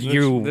just, This is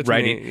you that's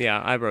writing- me. Yeah,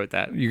 I wrote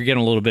that. You're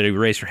getting a little bit of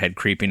Eraserhead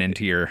creeping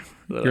into your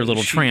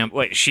little tramp.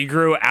 Wait, she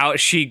grew out.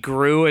 She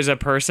grew as a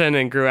person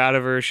and grew out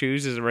of her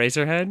shoes as a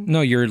Razorhead.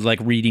 No, you're like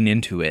reading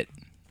into it.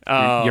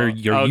 Oh, You're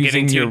using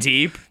getting too your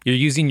deep. You're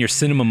using your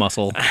cinema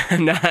muscle.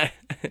 Not.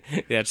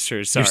 That's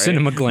true. Sorry.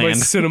 cinema gland.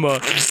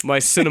 My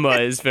cinema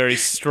is very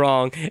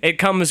strong. It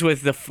comes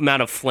with the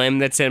amount of phlegm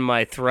that's in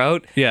my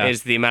throat. Yeah.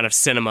 Is the amount of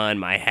cinema in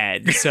my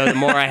head. So the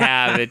more I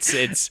have,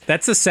 it's.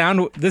 That's the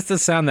sound. This is the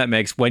sound that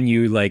makes when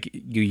you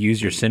you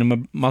use your cinema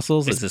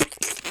muscles. It's just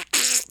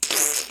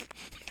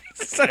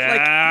Oh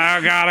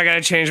God! I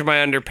gotta change my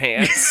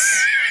underpants.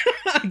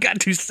 I got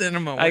too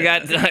cinema.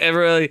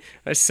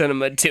 I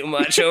cinema too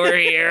much over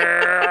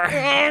here.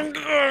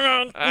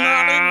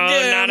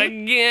 Not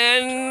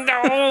again.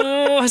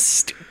 Oh,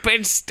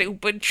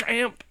 stupid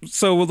tramp.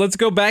 So let's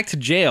go back to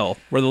jail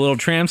where the little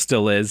tramp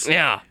still is.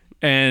 Yeah.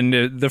 And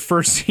the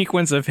first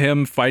sequence of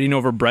him fighting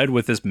over bread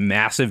with this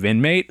massive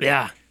inmate.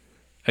 Yeah.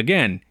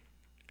 Again,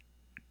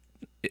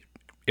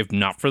 if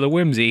not for the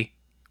whimsy,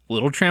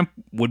 little tramp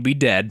would be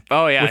dead.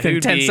 Oh, yeah, within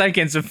he'd 10 be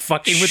seconds of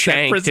fucking with that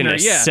Shanked prisoner. in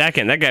a Yeah.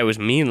 second. That guy was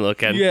mean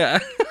looking. Yeah.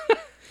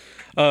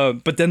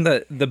 But then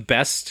the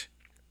best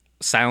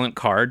silent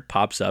card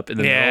pops up in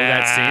the middle of that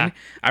Yeah. scene.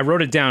 I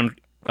wrote it down.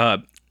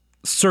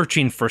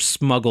 Searching for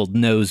smuggled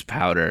nose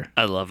powder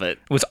I love it.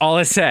 was all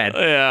it said.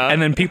 Yeah.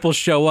 And then people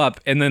show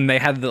up, and then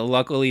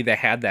luckily they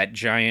had that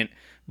giant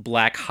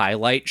black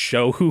highlight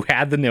show who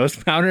had the nose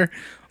powder.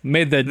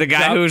 Made the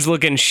Guy who was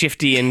looking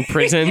shifty in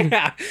prison.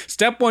 Yeah.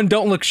 Step 1,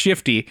 don't look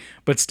shifty.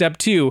 But step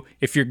 2,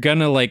 if you're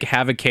gonna like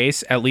have a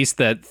case, at least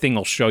that thing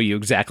will show you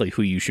exactly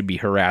who you should be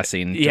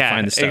harassing to Yeah,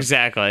 find the stuff.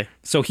 exactly.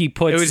 So he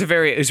puts. It was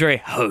very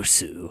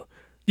Hosu.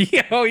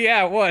 Yeah, oh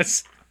yeah, it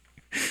was.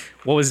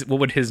 What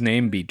would his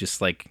name be?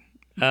 Just like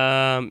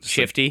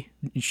Shifty.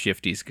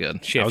 Shifty's good. I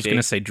was Shifty.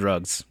 gonna say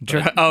drugs,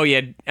 but, Oh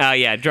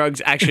yeah,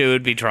 drugs. Actually, it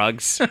would be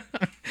drugs.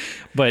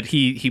 but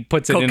he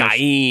puts it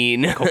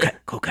Cocaine. in a coca.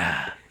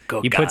 Coca.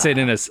 He puts it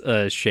in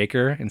a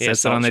shaker and sets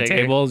it salt on the shaker.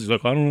 table. He's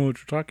like, I don't know what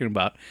you're talking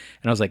about.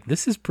 And I was like,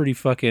 this is pretty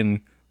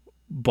fucking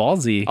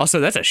ballsy. Also,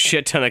 that's a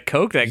shit ton of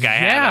coke that guy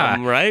Yeah. had on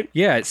him, right?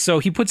 Yeah, so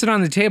he puts it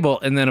on the table,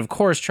 and then of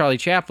course Charlie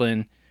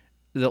Chaplin,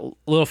 the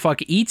little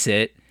fuck, eats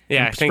it.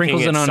 Yeah, and thinking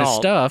sprinkles it it's on his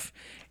salt. stuff,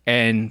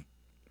 and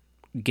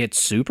gets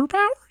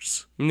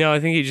superpowers. No, I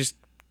think he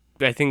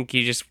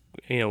just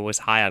was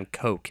high on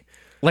coke.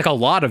 Like a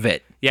lot of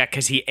it. Yeah,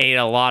 because he ate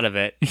a lot of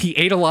it. He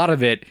ate a lot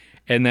of it,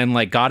 and then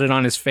like got it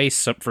on his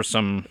face for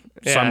some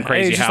And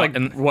crazy he's just how. like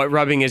and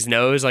rubbing his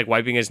nose, like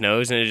wiping his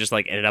nose, and it just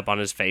like ended up on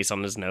his face,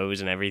 on his nose,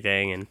 and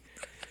everything. And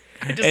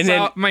I just and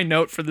saw then- my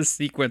note for this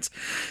sequence.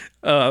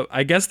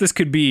 I guess this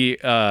could be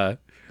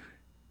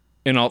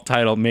an alt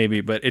title maybe,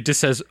 but it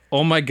just says,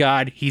 "Oh my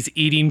God, he's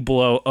eating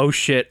blow. Oh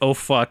shit. Oh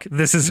fuck.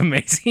 This is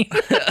amazing."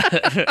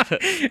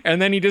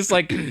 And then he just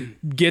like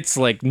gets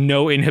like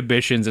no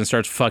inhibitions and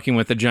starts fucking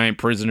with the giant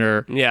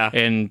prisoner. Yeah.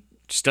 And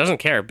just doesn't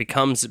care.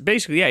 Becomes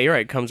basically, yeah, you're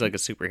right. Becomes like a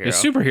superhero.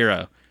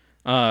 a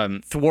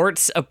superhero.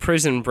 Thwarts a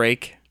prison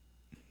break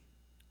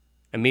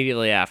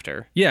immediately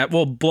after. Yeah.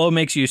 Well, blow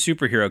makes you a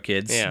superhero,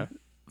 kids. Yeah.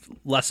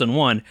 Lesson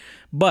 1.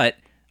 But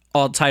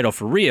alt title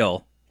for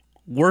real.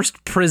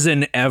 Worst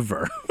prison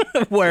ever.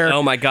 Where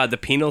Oh my God, the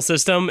penal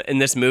system in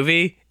this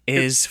movie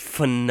is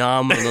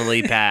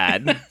phenomenally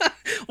bad.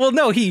 well,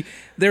 no,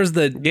 there's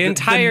the The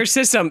entire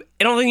system.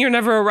 I don't think you're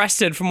never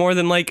arrested for more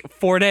than like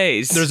 4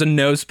 days. there's a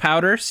nose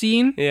powder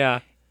scene. yeah.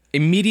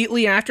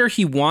 Immediately after,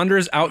 he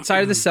wanders outside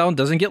of the cell and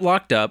doesn't get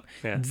locked up.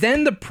 Yeah.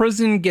 Then the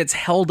prison gets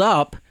held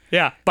up.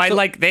 Yeah. By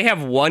like, they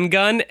have one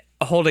gun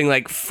holding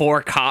like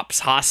 4 cops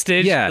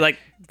hostage. Yeah. Like,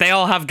 they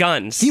all have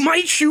guns. He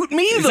might shoot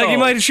me, It's though. like, you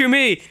might shoot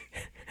me.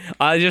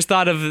 I just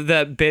thought of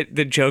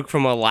the joke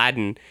from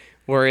Aladdin,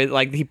 where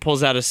he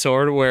pulls out a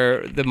sword,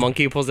 where the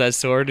monkey pulls out a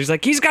sword. He's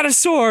like, he's got a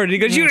sword. He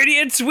goes, you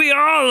idiots, we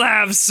all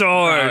have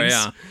swords.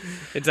 Oh, yeah.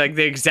 It's like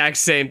the exact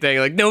same thing.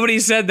 Like, nobody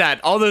said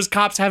that. All those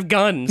cops have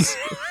guns.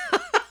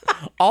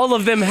 All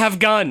of them have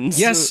guns.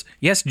 Yes,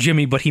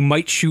 Jimmy, but he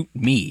might shoot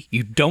me.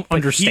 You don't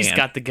understand. He's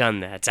got the gun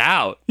that's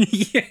out.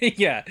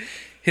 yeah.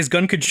 His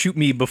gun could shoot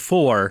me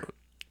before.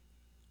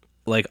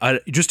 Like,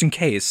 just in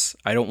case.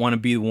 I don't want to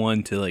be the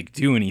one to, like,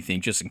 do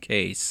anything, just in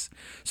case.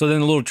 So then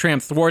the little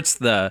tramp thwarts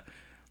the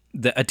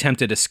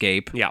attempted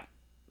escape. Yeah.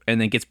 And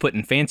then gets put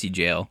in fancy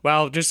jail.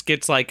 Well, just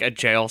gets like a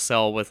jail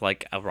cell with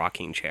like a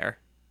rocking chair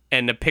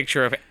and a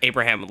picture of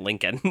Abraham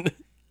Lincoln.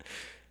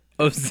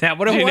 Oh, is that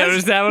what it Did you was?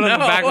 notice that one on the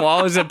No. back wall?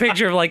 It was a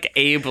picture of like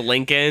Abe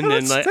Lincoln,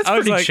 and like that's I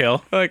was pretty like,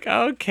 chill. Like,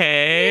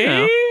 okay, You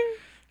know.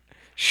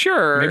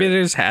 sure. Maybe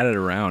they just had it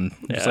around.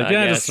 It's like, I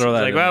yeah, guess. just throw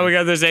that. Like, in well, there. we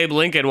got this Abe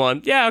Lincoln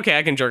one. Yeah, okay,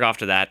 I can jerk off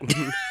to that.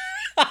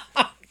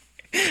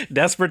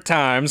 Desperate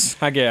times,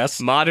 I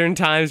guess. Modern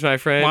times, my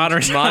friend.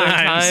 Modern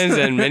times. times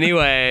in many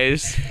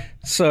ways.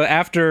 So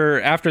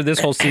after this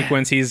whole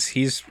sequence,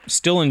 he's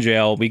still in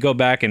jail. We go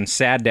back and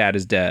Sad Dad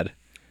is dead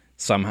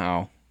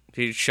somehow.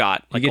 He's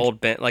shot like get-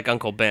 old Ben, like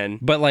Uncle Ben.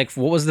 But like,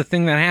 what was the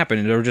thing that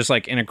happened? They were just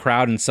like in a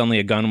crowd, and suddenly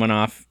a gun went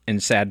off,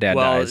 and Sad Dad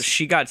Well, dies.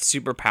 she got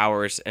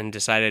superpowers and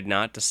decided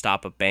not to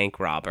stop a bank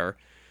robber,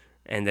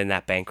 and then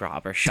that bank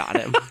robber shot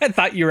him. I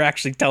thought you were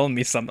actually telling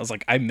me something. I was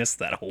like, I missed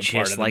that whole part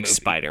of Just the like movie.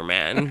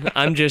 Spider-Man.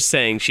 I'm just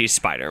saying she's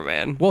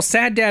Spider-Man. Well,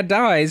 Sad Dad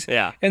dies.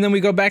 Yeah. And then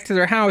we go back to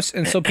their house,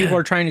 and so people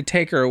are trying to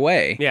take her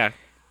away. Yeah,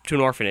 to an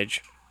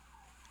orphanage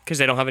because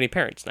they don't have any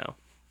parents now.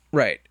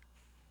 Right.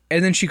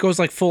 And then she goes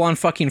like full on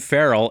fucking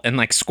feral and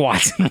like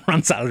squats and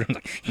runs out of the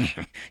room.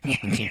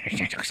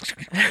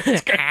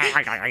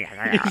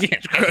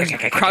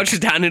 Crouches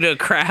down into a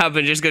crab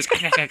and just goes.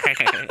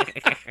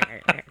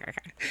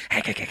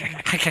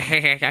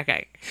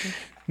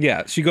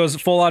 Yeah, she goes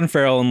full on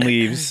feral and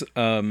leaves.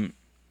 And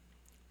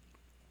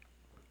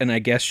I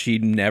guess she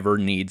never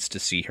needs to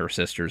see her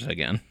sisters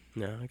again.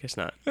 No, I guess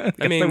not. guess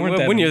I mean, they weren't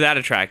that when you're that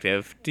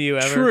attractive, do you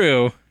ever?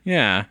 True.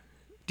 Yeah.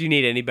 Do you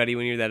need anybody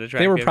when you're that attractive?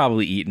 They were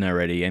probably eaten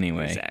already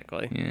anyway.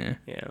 Exactly. Yeah.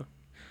 Yeah.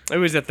 It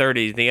was the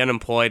 30s. The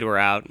unemployed were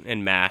out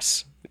en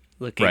masse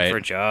looking Right. for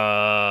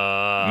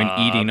jobs. I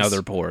mean, eating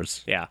other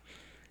pores. Yeah.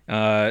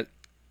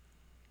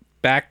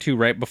 Back to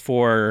right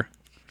before,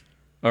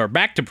 or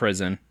back to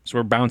prison. So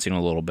we're bouncing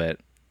a little bit.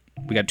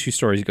 We got two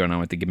stories going on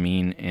with the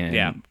Gamine and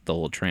Yeah. the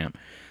little tramp.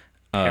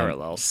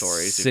 Parallel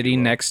stories. if you Sitting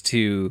will. next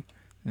to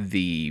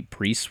the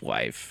priest's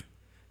wife.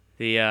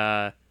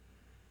 No,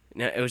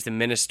 it was the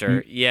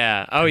minister.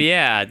 Yeah. Oh,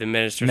 yeah. The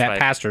minister's That wife.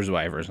 pastor's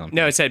wife or something.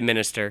 No, it said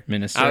minister.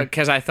 Minister?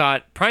 Because I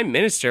thought, prime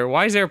minister?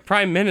 Why is there a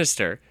prime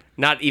minister?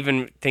 Not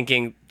even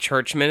thinking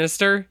church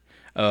minister.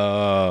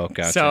 Oh,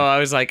 gotcha. So I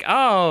was like,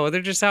 oh,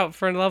 they're just out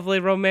for a lovely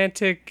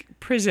romantic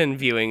prison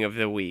viewing of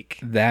the week.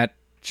 that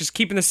Just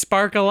keeping the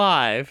spark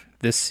alive.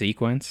 this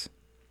sequence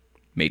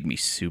made me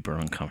super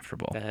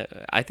uncomfortable.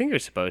 I think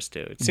it's supposed to.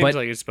 It seems But-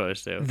 like it's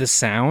supposed to. The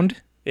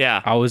sound,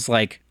 Yeah. I was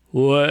like,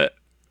 what?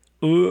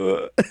 I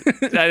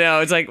know.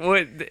 It's like,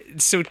 what?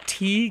 So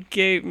T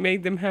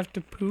made them have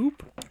to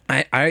poop?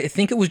 I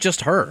think it was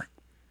just her.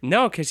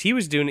 No, because he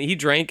was doing it. He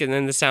drank, and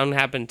then the sound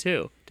happened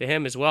too to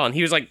him as well. And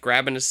he was like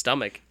grabbing his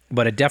stomach.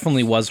 But it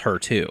definitely was her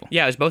too.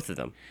 Yeah, it was both of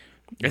them.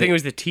 I think it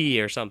was the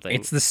T or something.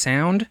 It's the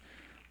sound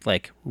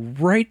like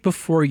right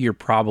before you're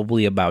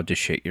probably about to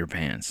shit your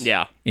pants.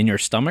 Yeah. In your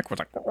stomach was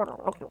like,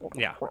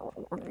 Yeah.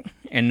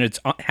 and it's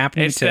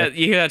happening It's to that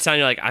you hear that sound,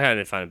 you're like, I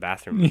gotta find a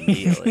bathroom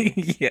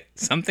immediately. yeah,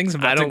 something's I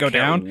about don't to go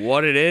care down.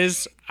 what it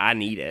is. I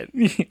need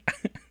it.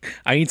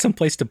 I need some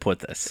place to put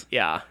this.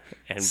 Yeah,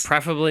 and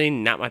preferably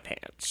not my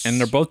pants. And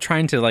they're both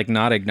trying to like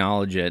not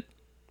acknowledge it,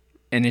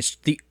 and it's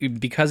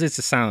because it's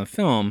a silent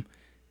film.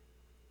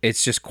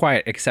 It's just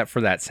quiet except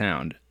for that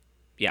sound.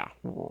 yeah.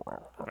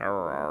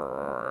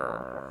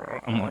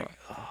 I'm like,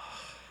 oh,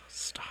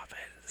 stop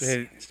it. This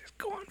is just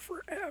going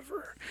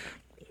forever.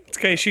 It's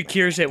okay. She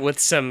cures it with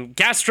some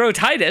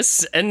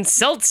gastrotitis and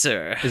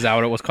seltzer. Is that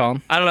what it was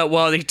called? I don't know.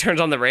 Well, he turns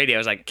on the radio.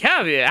 He's like,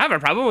 "Have you have a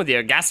problem with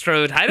your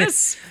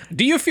gastrotitis?"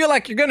 Do you feel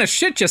like you're gonna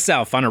shit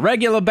yourself on a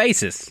regular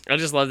basis? I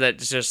just love that it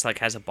just like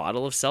has a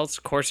bottle of seltzer.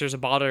 Of course, there's a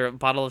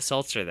bottle of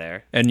seltzer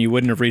there. And you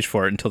wouldn't have reached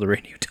for it until the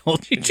radio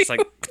told you. Just like,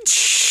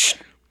 that's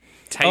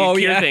how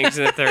you cure things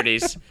in the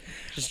 30s.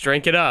 Just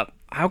drink it up.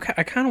 I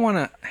kind of want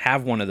to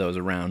have one of those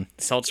around.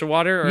 Seltzer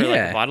water or like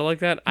Yeah. a bottle like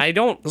that. I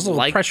don't Those little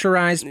like.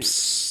 pressurized.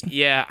 Psst.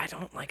 Yeah, I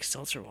don't like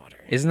seltzer water.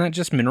 Isn't that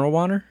just mineral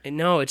water?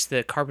 No, it's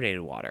the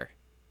carbonated water.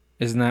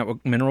 Isn't that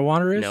what mineral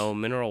water is? No,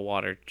 mineral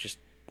water just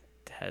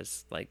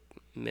has like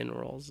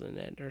minerals in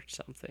it or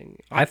something.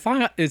 I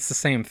thought it's the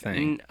same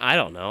thing. I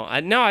don't know.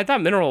 I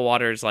thought mineral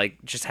water is like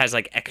just has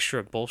like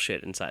extra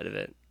bullshit inside of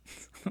it.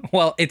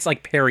 Well, it's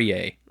like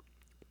Perrier,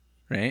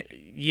 right?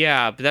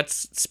 Yeah, but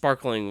that's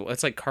sparkling.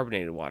 That's like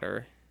carbonated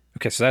water.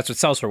 Okay, so that's what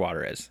seltzer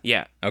water is.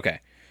 Yeah. Okay.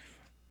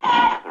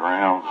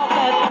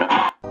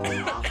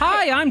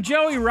 Hi, I'm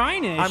Joey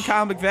Reinish. I'm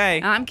Kyle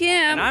McVeigh. I'm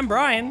Kim. I'm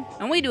Brian.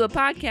 And we do a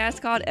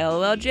podcast called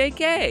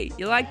LLJK.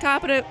 You like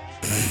topping it?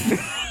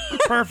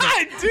 Perfect.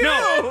 I do.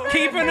 No,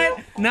 keeping it,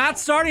 not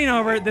starting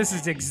over. This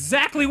is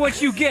exactly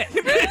what you get.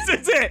 This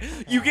is it.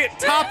 You get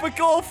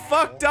topical,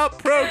 fucked up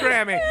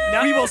programming.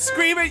 We will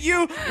scream at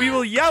you, we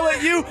will yell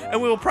at you,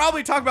 and we will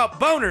probably talk about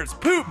boners,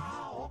 poop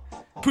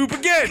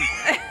again.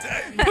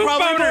 Probably more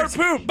boners.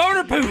 poop.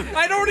 Boner poop.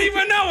 I don't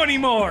even know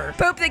anymore.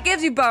 Poop that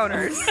gives you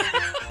boners.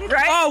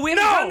 Right? Oh, we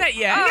haven't No. done that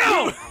yet.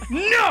 Oh.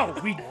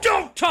 No, we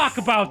don't talk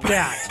about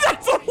that.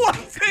 That's the one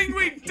thing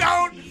we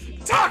don't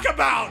talk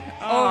about.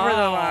 Over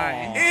the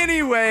line.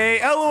 Anyway,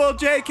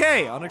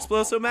 LOLJK on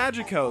Exploso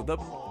Magico, the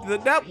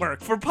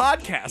network for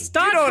podcasts.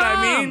 You know what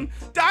I mean?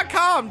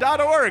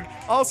 .com.org.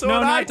 Also No,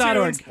 on not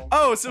iTunes. .org.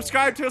 Oh,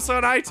 subscribe to us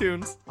on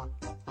iTunes.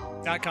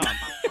 .com.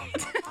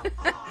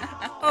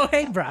 Oh,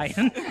 hey,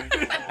 Brian.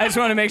 I just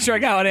want to make sure I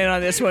got in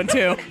on this one,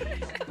 too.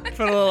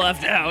 Put a little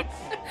left out.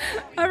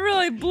 I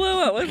really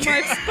blew it with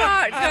my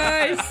spot,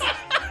 guys.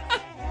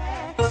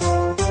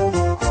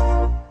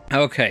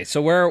 Okay,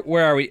 so where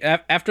are we?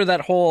 After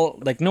that whole,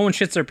 like, no one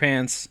shits their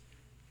pants,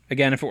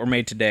 again, if it were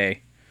made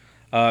today,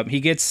 he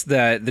gets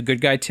the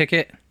good guy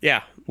ticket,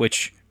 Yeah.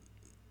 which,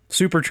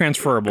 super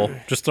transferable,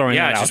 just throwing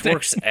Yeah, that it out just there.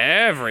 works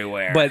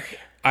everywhere. But,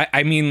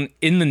 I mean,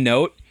 in the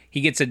note, he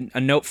gets a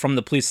note from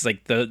the police,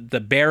 like, the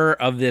bearer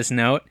of this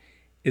note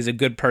is a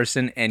good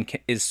person and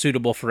is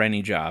suitable for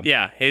any job.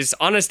 yeah, he's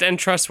honest and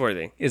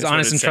trustworthy. Is That's what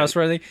honest it and said.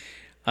 trustworthy.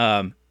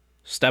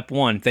 Step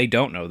one, they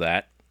don't know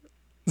that.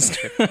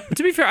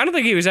 To be fair, I don't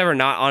think he was ever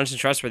not honest and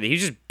trustworthy.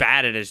 He's just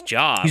bad at his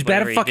job. He's bad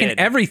whatever at he fucking did.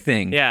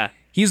 everything. Yeah.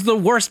 He's the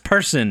worst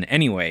person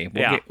anyway.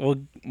 Yeah.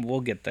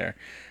 We'll get there.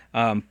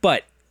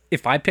 But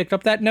if I picked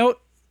up that note,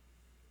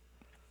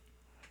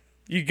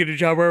 You get a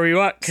job wherever you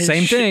want. 'cause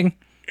same shit- thing.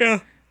 Yeah.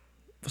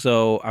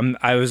 So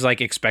I was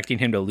like expecting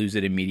him to lose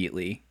it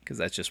immediately because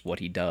that's just what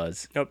he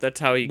does. Nope, that's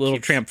how he Little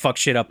keeps, tramp fuck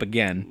shit up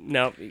again.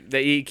 Nope,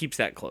 he keeps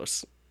that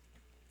close.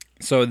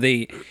 So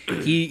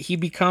he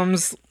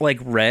becomes like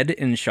Red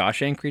in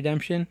Shawshank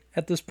Redemption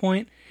at this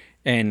point,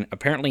 and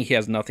apparently he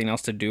has nothing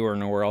else to do or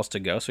nowhere else to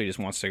go, so he just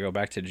wants to go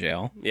back to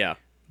jail. Yeah.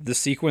 The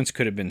sequence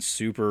could have been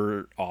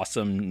super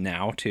awesome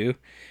now too,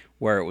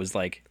 where it was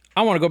like,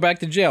 I want to go back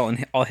to jail,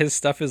 and all his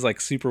stuff is like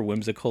super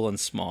whimsical and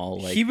small.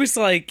 Like He was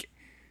like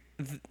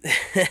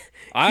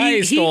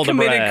I stole he the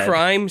committed bread.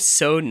 crime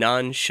so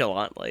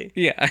nonchalantly.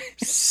 Yeah,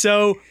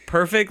 So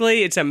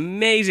perfectly. It's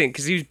amazing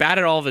because he's bad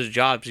at all of his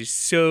jobs. He's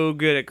so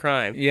good at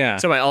crime. Yeah.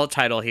 So my alt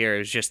title here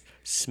is just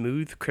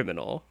Smooth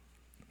Criminal.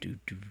 do,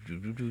 do, do,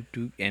 do, do,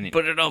 do. And it,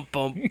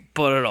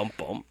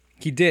 But-a-dum-bum.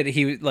 he did.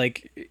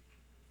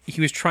 He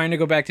was trying to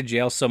go back to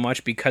jail so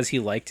much because he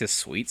liked his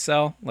sweet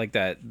cell, like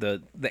that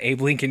the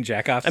Abe Lincoln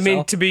Jackoff. I mean,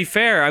 cell. to be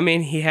fair,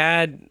 he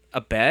had a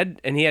bed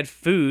and he had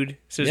food,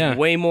 so it's Yeah.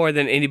 way more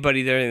than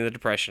anybody during the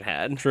Depression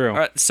had. True.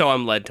 Or so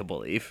I'm led to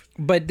believe.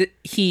 but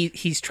he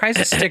tries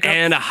to stick up.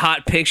 And a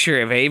hot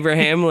picture of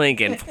Abraham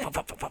Lincoln.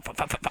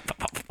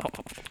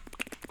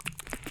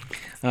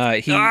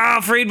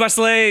 Freed my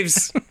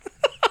slaves.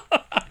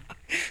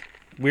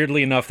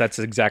 Weirdly enough, that's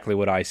exactly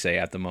what I say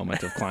at the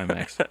moment of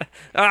climax.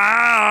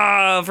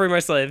 Free my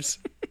slaves.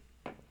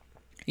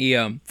 He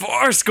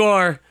 4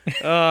 score.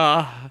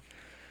 oh,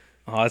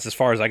 that's as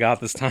far as I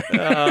got this time.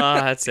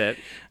 That's it.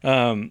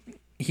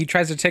 He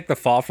tries to take the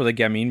fall for the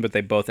gamine, but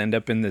they both end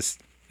up in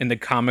the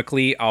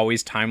comically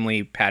always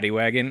timely paddy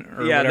wagon.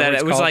 Or Yeah, whatever that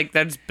it's it was called. like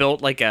that's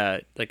built like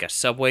a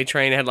subway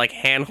train. It had like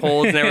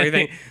handholds and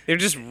everything.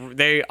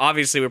 They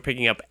obviously were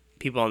picking up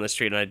people on the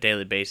street on a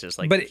daily basis,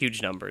 like But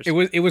huge numbers.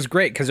 It was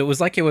great because it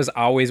was like it was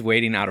always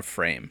waiting out of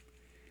frame.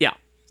 Yeah.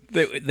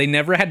 They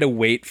never had to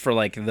wait for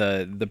like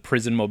the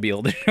prison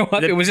mobile to show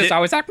up. It was just the-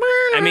 always like.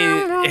 I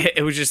mean,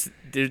 it was just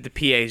the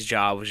PA's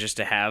job was just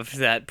to have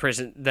that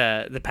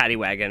the paddy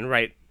wagon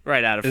right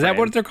out of Is frame. that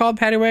what they're called?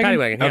 Paddy wagon. Paddy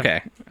wagon, yeah.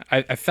 Okay.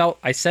 I felt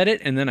I said it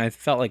and then I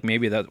felt like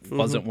maybe that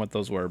wasn't what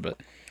those were, but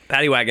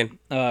Paddy wagon.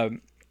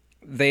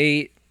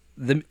 the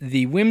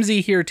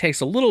whimsy here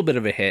takes a little bit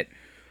of a hit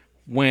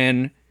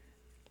when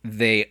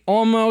they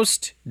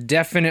almost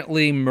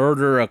definitely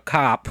murder a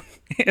cop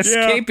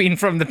escaping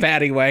from the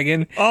paddy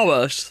wagon.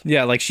 Almost.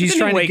 Yeah, like she's Then he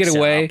trying to wakes get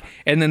away, up.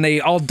 and then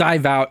they all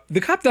dive out. The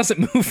cop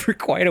doesn't move for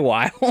quite a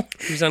while.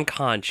 He's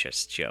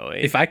unconscious,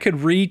 Joey. If I could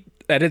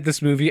re-edit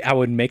this movie, I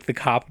would make the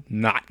cop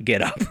not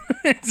get up.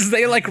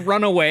 They like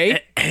run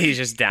away. He's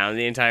just down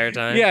the entire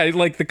time. Yeah,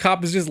 like the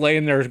cop is just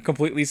laying there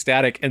completely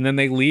static, and then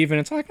they leave, and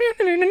it's like,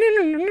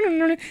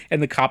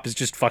 and the cop is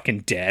just fucking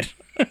dead.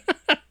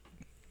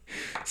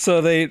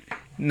 So the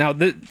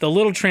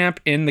little tramp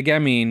in the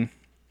gamine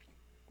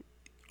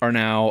are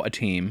now a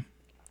team.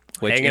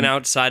 Hanging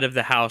outside of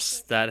the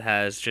house that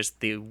has just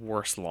the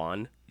worst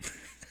lawn.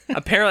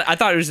 Apparently, I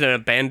thought it was an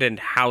abandoned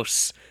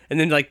house. And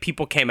then, like,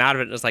 people came out of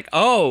it and it was like,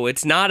 oh,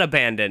 it's not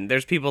abandoned.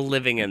 There's people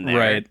living in there.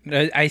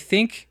 Right. I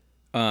think,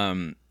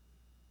 well,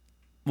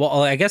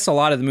 I guess a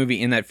lot of the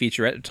movie in that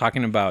featurette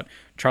talking about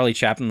Charlie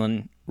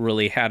Chaplin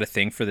really had a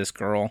thing for this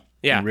girl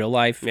in real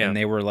life. Yeah. And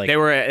they were like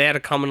They had a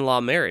common law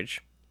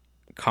marriage.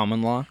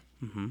 common law.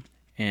 Mm-hmm.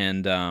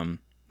 And I think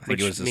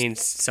Which it was this,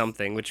 means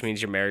something, which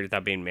means you're married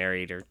without being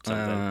married or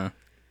something.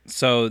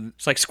 so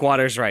It's like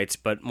squatters' rights,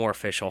 but more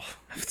official.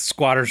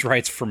 squatters'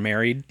 rights for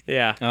married.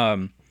 Yeah.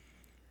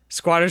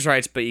 Squatters'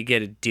 rights, but you get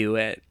to do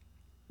it.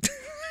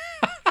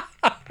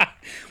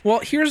 Well,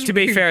 here's To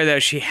be fair, though,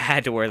 she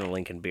had to wear the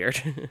Lincoln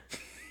beard.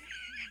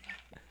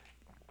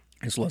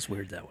 it's less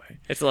weird that way.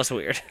 It's less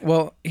weird.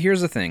 Well, here's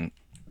the thing.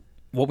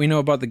 What we know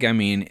about the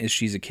gamine is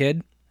she's a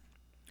kid.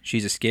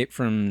 She's escaped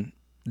from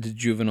the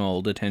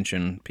juvenile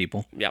detention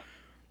people, Yeah.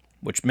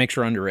 which makes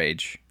her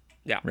underage,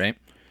 Yeah. right?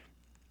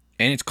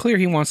 And it's clear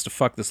he wants to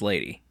fuck this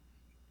lady.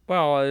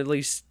 Well, at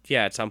least,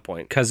 yeah, at some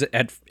point. Because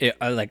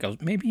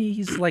maybe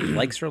he's like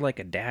likes her like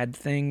a dad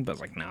thing, but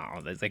like no,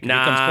 it's like it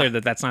Nah. becomes clear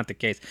that that's not the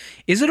case.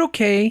 Is it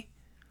okay?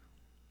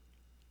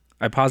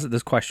 I posit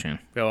this question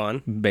Go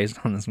on. based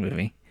on this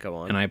movie, Go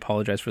on. and I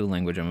apologize for the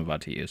language I'm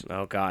about to use.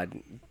 Oh, God.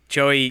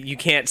 Joey, you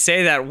can't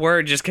say that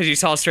word just because you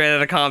saw Straight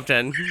Outta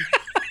Compton.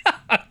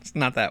 It's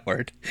not that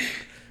word.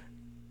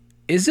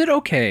 Is it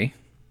okay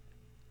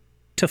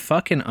to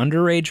fuck an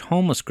underage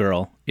homeless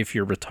girl if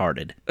you're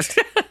retarded?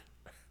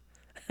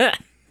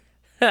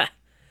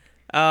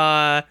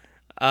 I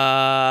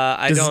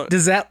don't...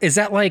 Is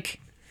that like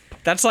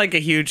That's like a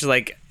huge,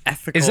 like,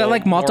 ethical... is that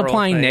like moral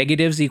multiplying thing.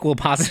 negatives equal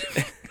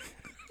positive?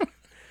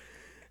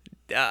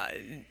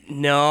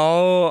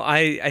 No,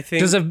 I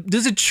think...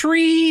 Does a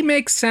tree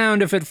make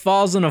sound if it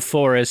falls in a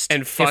forest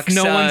and fucks if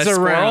no one's a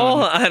squirrel?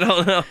 around? I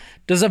don't know.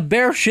 Does a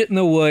bear shit in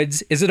the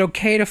woods? Is it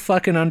okay to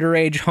fuck an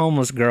underage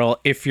homeless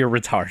girl if you're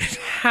retarded?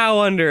 How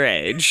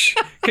underage?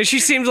 Because she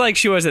seems like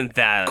she wasn't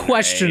that underage.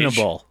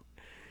 Questionable.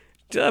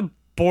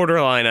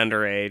 Borderline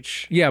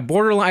underage. Yeah,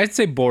 borderline. I'd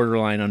say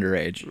borderline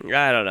underage.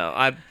 I don't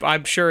know.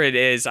 I'm sure it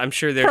is. I'm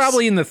sure there's...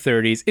 Probably in the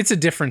 30s. It's a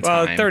different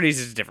Well, time. 30s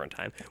is a different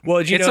time. Well,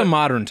 did you It's know... a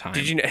modern time.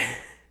 Did you know...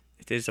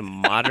 It is a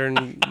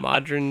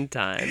modern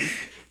time.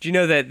 Do you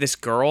know that this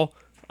girl...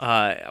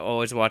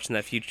 always watching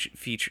that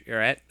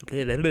featurette.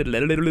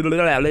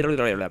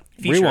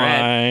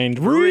 Rewind.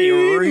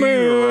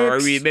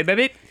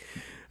 Remix.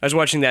 I was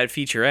watching that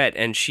featurette,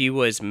 and she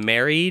was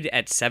married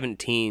at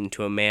 17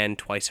 to a man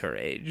twice her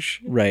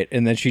age. Right,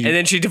 and then And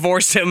then she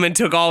divorced him and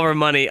took all of his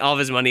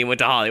money, and went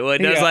to Hollywood.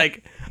 And I was Yeah.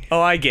 like, oh,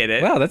 I get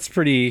it. wow, that's a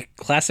pretty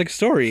classic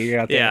story you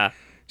got there. Yeah.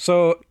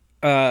 So,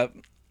 I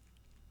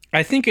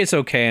think it's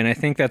okay, and I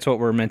think that's what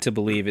we're meant to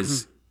believe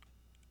is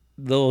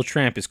the little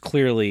tramp is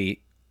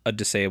clearly a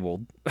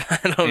disabled.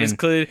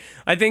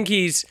 I think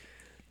it's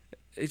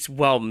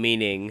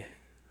well-meaning.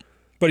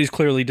 But he's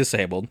clearly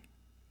disabled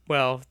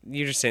Well,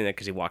 you're just saying that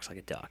because he walks like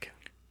a duck.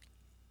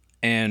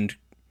 and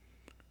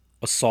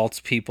assaults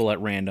people at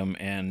random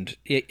and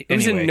It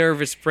was a anyway,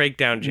 nervous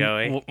breakdown,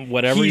 Joey.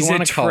 whatever He's you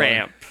want a to call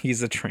tramp. it.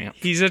 He's a tramp.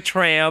 He's a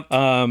tramp.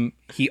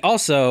 He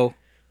also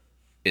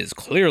is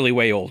clearly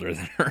way older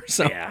than her,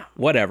 so Yeah.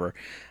 whatever.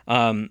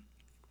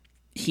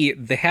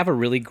 They have a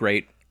really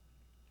great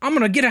I'm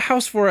gonna get a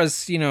house for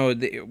us,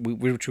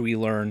 which we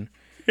learn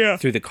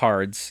through the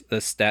cards.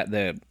 That's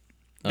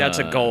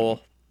a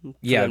goal. For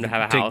them to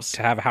have a house.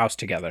 to have a house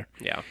together.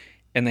 Yeah.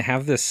 And they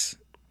have this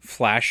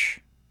flash,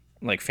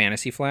 like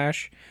fantasy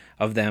flash,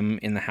 of them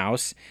in the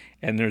house.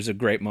 And there's a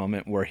great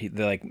moment where he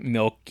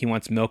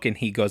wants milk, and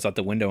he goes out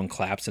the window and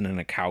claps, and then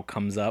a cow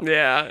comes up.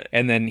 Yeah.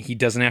 And then he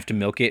doesn't have to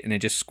milk it, and it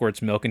just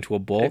squirts milk into a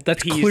bowl.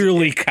 That's pees-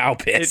 clearly cow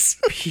piss.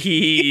 It's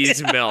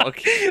peas milk.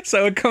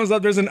 So it comes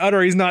up, there's an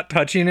udder, he's not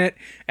touching it,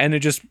 and it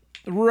just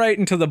right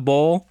into the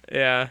bowl.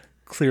 Yeah.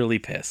 Clearly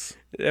piss.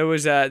 There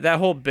was that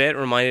whole bit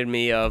reminded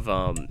me of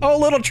Oh,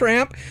 little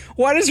tramp,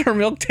 why does her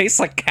milk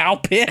taste like cow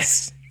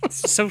piss?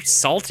 so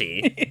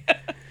salty.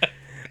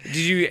 Did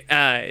you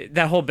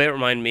that whole bit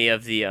reminded me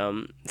of the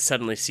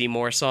Suddenly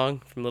Seymour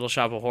song from Little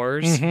Shop of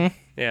Horrors? Mm-hmm.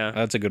 Yeah.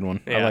 That's a good one.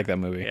 I Yeah. like that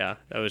movie. Yeah,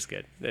 that was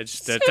good.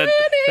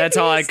 That's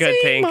all I could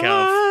think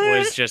of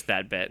was just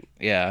that bit.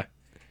 Yeah.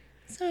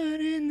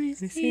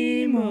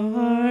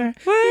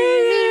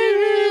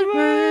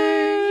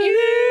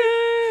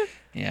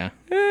 Yeah.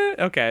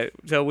 Okay,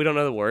 so we don't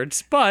know the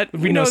words, but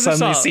we know the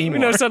Suddenly song. Seymour. We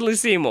know Suddenly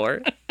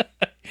Seymour.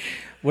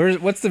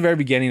 What's the very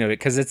beginning of it?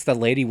 Because it's the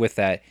lady with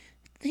that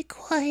the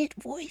quiet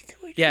voice.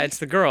 Yeah, it's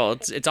the girl.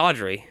 It's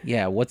Audrey.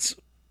 Yeah. What's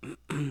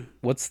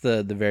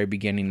the very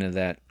beginning of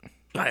that?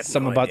 I have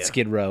Something no about idea.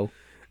 Skid Row.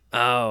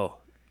 Oh,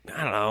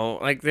 I don't know.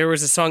 Like there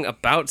was a song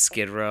about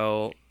Skid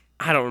Row.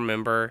 I don't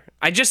remember.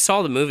 I just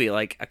saw the movie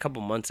like a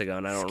couple months ago,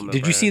 and I don't remember.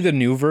 Did you see the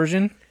new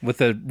version with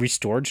the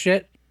restored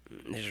shit?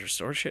 There's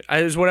restored shit.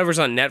 It was whatever's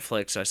on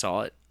Netflix. I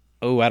saw it.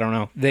 Oh, I don't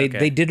know. They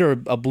did a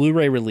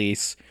Blu-ray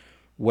release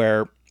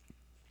where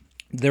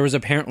there was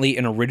apparently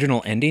an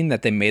original ending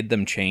that they made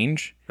them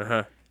change.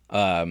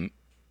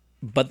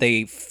 But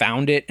they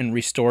found it and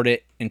restored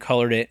it and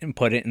colored it and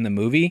put it in the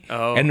movie.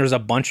 Oh. And there's a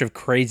bunch of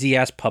crazy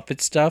ass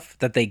puppet stuff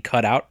that they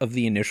cut out of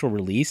the initial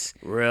release.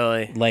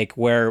 Really? Like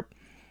where,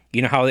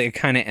 you know how it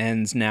kind of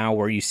ends now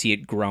where you see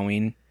it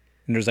growing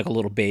and there's like a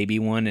little baby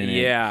one in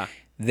it. Yeah.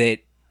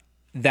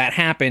 That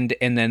happened,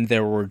 and then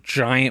there were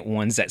giant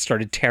ones that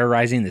started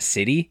terrorizing the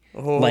city,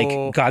 like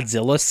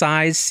Godzilla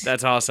size.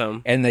 That's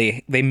awesome. And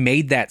they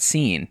made that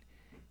scene,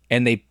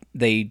 and they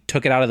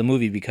took it out of the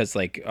movie because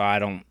that's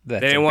They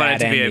didn't want it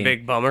to be a ending.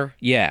 big bummer.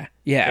 Yeah,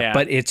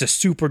 but it's a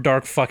super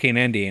dark fucking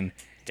ending,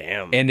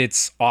 Damn. and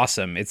it's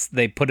awesome.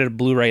 They put a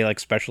Blu-ray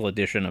like special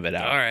edition of it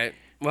out. All right.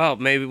 Well,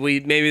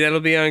 maybe that'll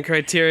be on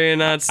Criterion.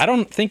 Not I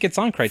don't think it's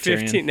on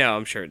Criterion. 15. No,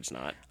 I'm sure it's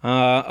not.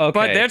 Okay,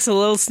 But that's a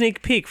little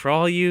sneak peek for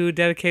all you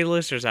dedicated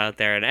listeners out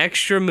there. An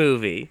extra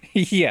movie,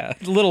 yeah,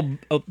 a little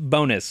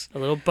bonus. a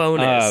little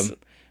bonus.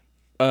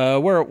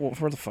 Where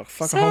the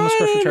fuck a homeless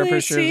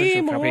person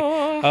Suddenly copy.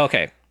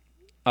 Okay.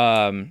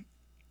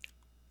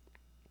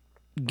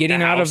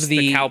 getting out house, of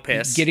the cow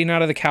piss. Getting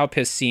out of the cow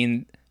piss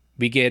scene,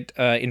 we get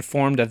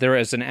informed that there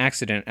is an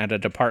accident at a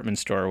department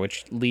store,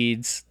 which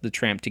leads the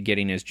tramp to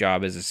getting his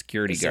job as a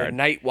security It's a guard,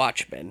 night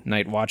watchman.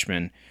 night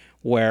watchman,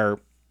 where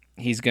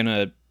he's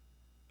gonna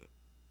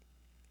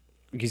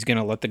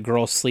let the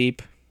girl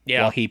sleep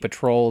Yeah. while he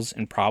patrols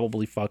and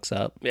probably fucks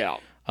up. Yeah.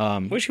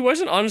 Which he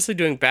wasn't honestly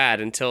doing bad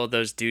until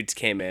those dudes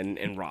came in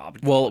and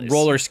robbed. the Well, place.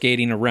 roller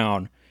skating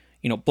around,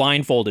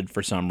 blindfolded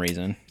for some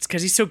reason. It's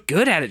because he's so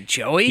good at it,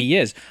 Joey. He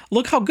is.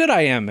 Look how good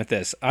I am at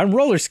this. I'm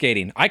roller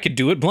skating. I could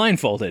do it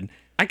blindfolded.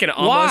 I can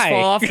almost Why?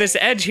 fall off this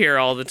edge here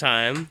all the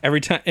time. Every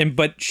time,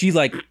 but she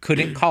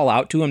couldn't call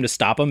out to him to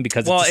stop him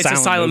because Well, it's a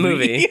silent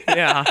movie.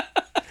 Yeah.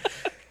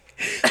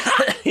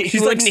 He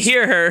wouldn't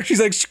hear her.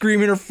 She's like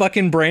screaming her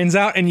fucking brains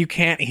out, and you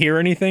can't hear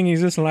anything.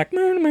 He's just like,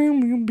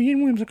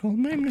 being whimsical.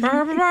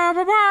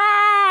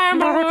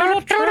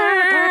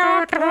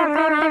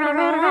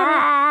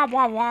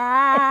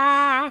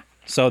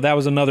 So that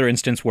was another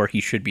instance where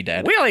he should be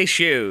dead. Wheelie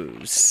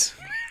shoes.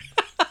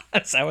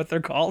 Is that what they're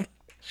called?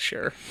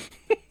 Sure.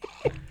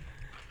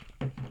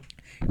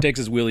 Takes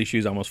his wheelie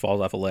shoes, almost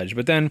falls off a ledge.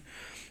 But then,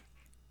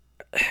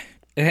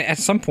 at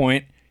some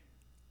point,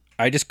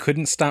 I just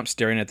couldn't stop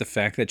staring at the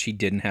fact that she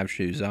didn't have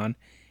shoes on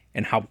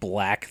and how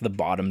black the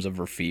bottoms of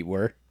her feet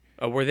were.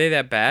 Oh, were they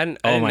that bad?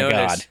 Oh my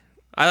God.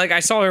 I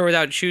saw her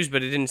without shoes,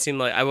 but it didn't seem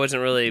like I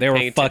wasn't really They were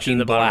paying attention fucking to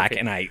the bottom of black, her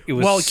feet. and it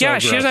was Well, so yeah,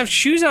 she doesn't gross. have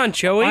shoes on,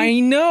 Joey. I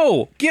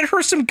know. Get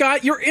her some guy.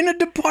 You're in a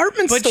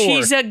department but store.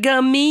 she's a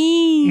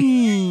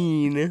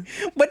gamine.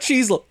 But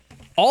she's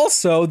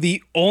also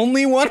the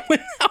only one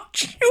without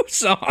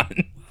shoes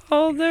on.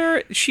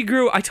 Oh, she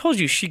grew. I told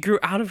you, she grew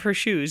out of her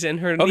shoes,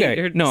 and her. Okay,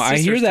 her no, I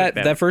hear sisters that took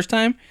them. that first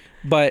time,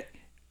 but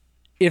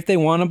if they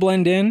want to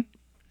blend in,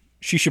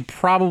 she should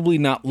probably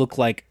not look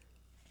like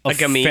a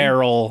gamine?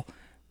 feral.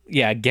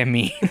 Yeah,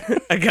 gamine.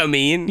 A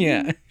gamine.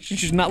 Yeah, she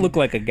should not look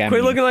like a gamine.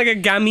 Quit looking like a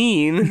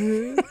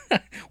gamine.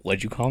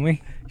 What'd you call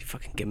me? You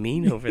fucking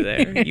gamine over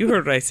there. You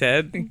heard what I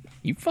said.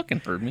 You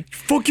fucking heard me.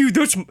 Fuck you.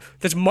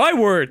 That's my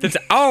word. That's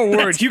our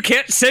word. You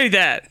can't say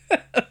that.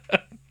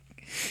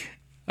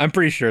 I'm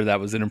pretty sure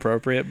that was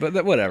inappropriate,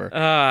 but whatever.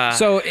 Ah.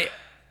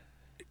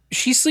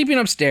 She's sleeping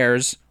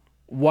upstairs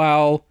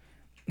while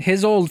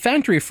his old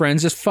factory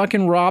friends just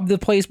fucking rob the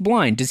place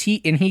blind. He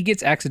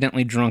gets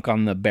accidentally drunk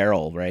on the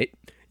barrel, right?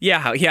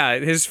 Yeah.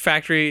 His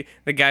factory,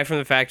 the guy from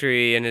the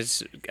factory, and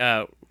his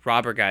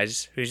robber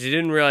guys, who he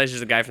didn't realize was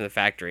the guy from the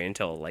factory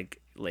until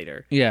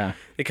later. Yeah.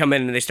 They come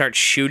in and they start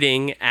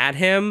shooting at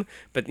him,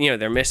 but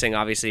they're missing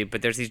obviously.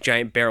 But there's these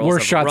giant barrels.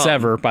 Worst of shots rum.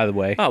 ever, by the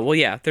way. Oh well,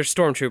 yeah, they're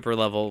stormtrooper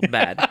level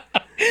bad.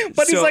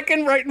 But he's So-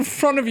 right in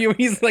front of you.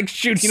 He's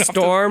shooting off.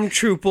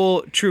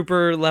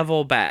 Stormtrooper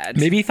level bad.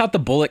 Maybe he thought the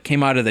bullet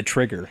came out of the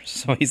trigger,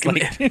 so he's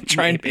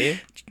trying. Maybe.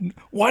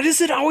 Why does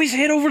it always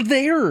hit over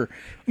there?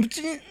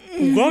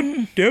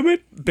 God damn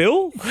it,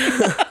 Bill!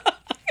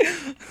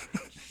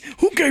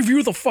 Who gave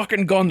you the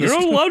fucking gun? You're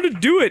not allowed to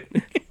do it.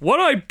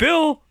 What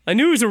Bill? I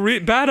knew it was a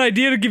bad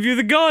idea to give you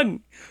the gun.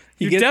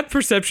 Your get- depth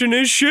perception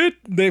is shit.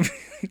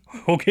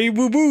 Okay,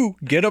 boo boo,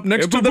 get up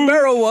next to the boo-boo.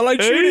 barrel while I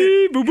shoot it.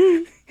 Hey, boo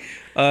boo.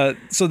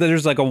 So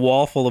there's a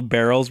wall full of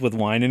barrels with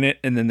wine in it,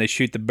 and then they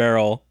shoot the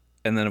barrel,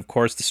 and then of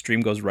course the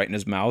stream goes right in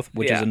his mouth,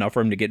 which is Yeah. enough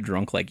for him to get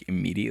drunk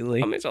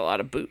immediately. It's a lot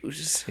of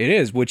booze. It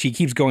is, which he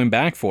keeps going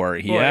back for.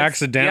 He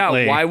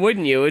accidentally. Yeah, why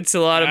wouldn't you? It's a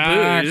lot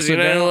of booze. You're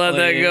gonna let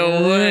that go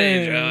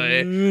away,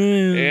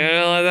 Joey. You're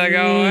gonna let that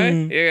go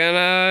away. You're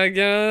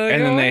gonna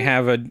And then they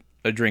have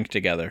a drink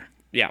together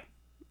Yeah.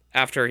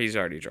 After he's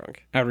already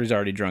drunk. after he's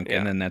already drunk, Yeah.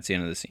 and then that's the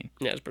end of the scene.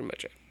 Yeah, that's pretty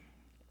much it.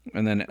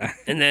 And then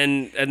And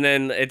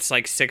then it's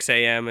 6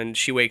 a.m. and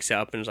she wakes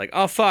up and is like,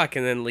 oh fuck,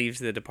 and then leaves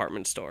the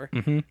department store.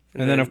 Mm-hmm.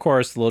 And then, of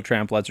course, the little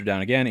tramp lets her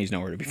down again. He's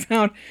nowhere to be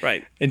found.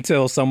 Right.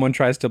 Until someone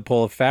tries to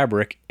pull a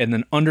fabric, and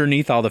then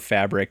underneath all the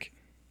fabric,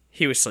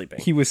 He was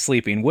sleeping. he was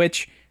sleeping,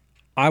 which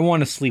I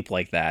want to sleep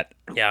like that.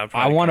 Yeah,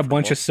 I want a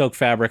bunch of silk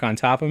fabric on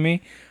top of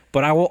me.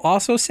 But I will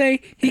also say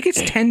he gets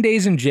 10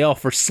 days in jail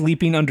for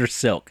sleeping under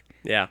silk.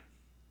 Yeah.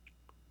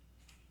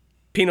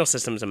 Penal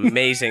system's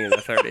amazing in the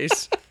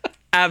 30s.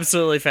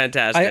 Absolutely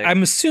fantastic.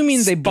 I'm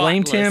assuming they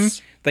blamed him.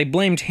 Spotless. They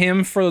blamed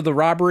him for the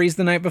robberies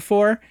the night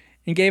before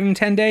and gave him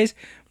 10 days.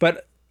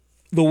 But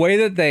the way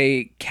that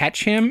they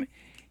catch him,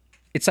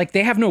 it's like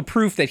they have no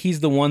proof that he's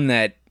the one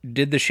that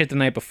did the shit the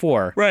night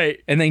before. Right.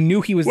 And they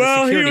knew he was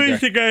the security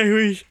guard. the guy who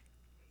was...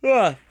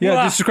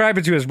 Yeah, describe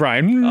it to us,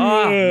 Brian.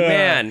 Oh,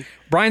 man.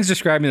 Brian's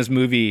describing this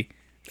movie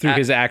through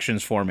his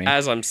actions for me.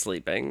 As I'm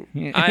sleeping.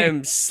 I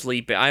am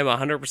sleeping. I'm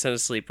 100%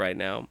 asleep right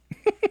now.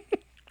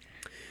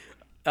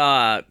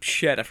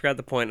 Shit, I forgot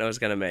the point I was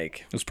going to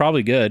make. It was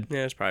probably good.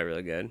 Yeah, it's probably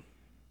really good.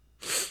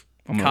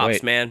 I'm gonna Cops,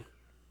 wait. man.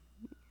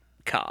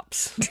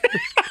 Cops.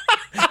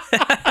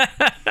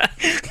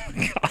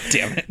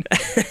 Damn it.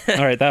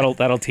 All right,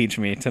 that'll teach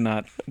me to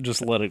not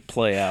just let it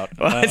play out.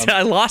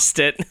 I lost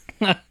it.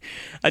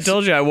 I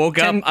told you I woke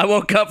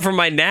up from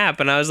my nap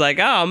and I was like,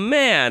 oh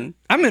man.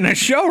 I'm in a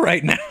show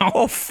right now.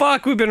 Oh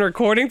fuck, we've been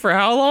recording for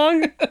how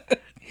long?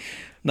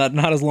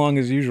 not as long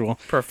as usual.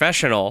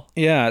 Professional.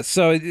 Yeah,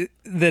 so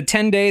the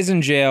 10 days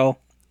in jail,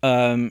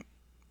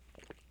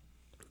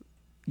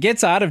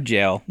 gets out of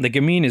jail. The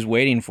Gamine is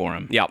waiting for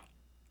him. Yep.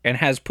 And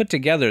has put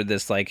together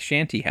this like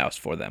shanty house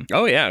for them.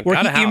 Oh yeah, Where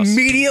got a he house.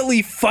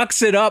 immediately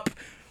fucks it up,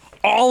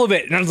 all of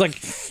it. And I was like,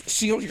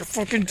 see all your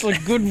fucking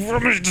like good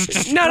women.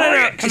 Just No.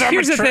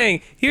 Here's the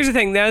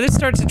thing. Now this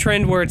starts a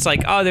trend where it's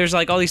like, oh, there's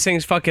like all these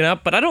things fucking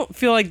up, but I don't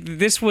feel like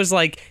this was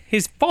like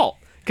his fault.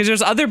 Because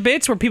there's other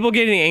bits where people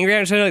getting angry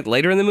at each other like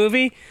later in the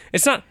movie.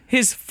 It's not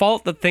his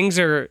fault that things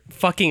are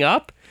fucking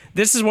up.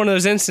 This is one of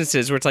those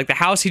instances where it's like the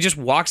house, he just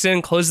walks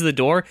in, closes the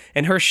door,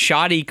 and her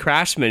shoddy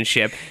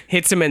craftsmanship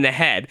hits him in the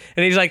head.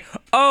 And he's like,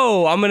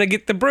 oh, I'm going to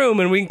get the broom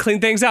and we can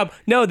clean things up.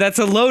 No, that's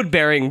a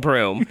load-bearing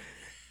broom.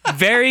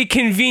 Very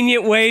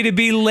convenient way to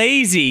be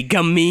lazy,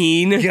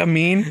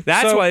 Gamine.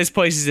 That's why this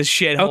place is a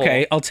shithole.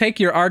 Okay, I'll take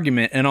your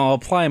argument and I'll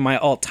apply my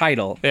alt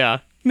title.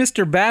 Yeah.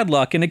 Mr. Bad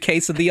Luck in a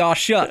case of the aw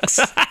shucks.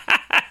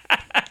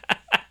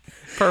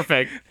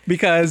 Perfect.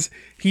 Because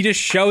he just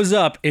shows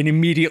up and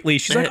immediately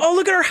she's like, oh,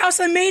 look at our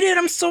house. I made it.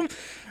 I'm so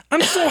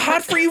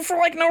hot for you for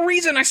like no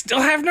reason. I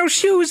still have no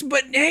shoes,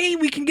 but hey,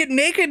 we can get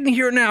naked in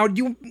here now.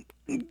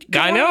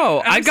 I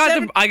know. I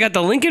got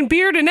the Lincoln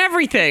beard and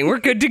everything. We're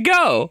good to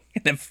go.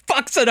 And then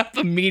fucks it up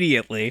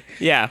immediately.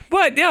 Yeah.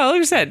 But yeah,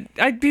 like I said,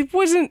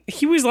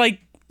 he was like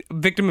a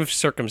victim of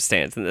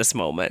circumstance in this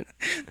moment.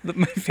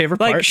 My favorite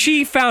part. Like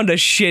she found a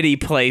shitty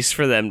place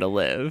for them to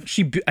live.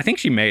 I think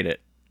she made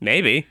it.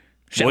 Maybe.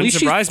 At least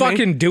she's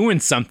fucking doing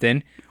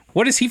something.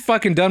 What has he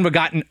fucking done but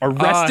gotten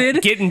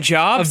arrested? Getting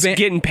jobs,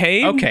 getting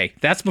paid. Okay,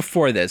 that's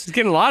before this. He's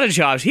getting a lot of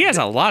jobs. He has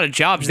a lot of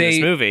jobs in this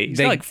movie. He's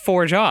got like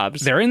 4 jobs.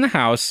 They're in the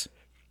house.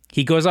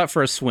 He goes out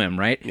for a swim,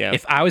 right? Yeah.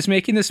 If I was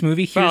making this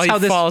movie, here's how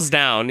he falls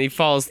down. He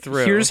falls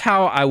through. Here's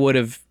how I would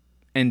have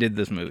ended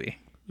this movie.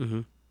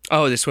 Mm-hmm.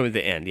 Oh, the swim at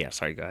the end. Yeah,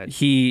 sorry, go ahead.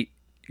 He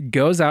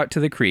goes out to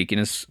the creek in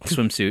his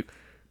swimsuit,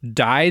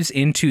 dives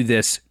into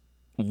this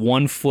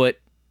 1 foot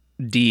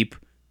deep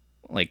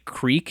like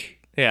creek.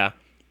 Yeah.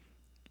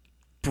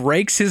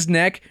 Breaks his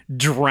neck,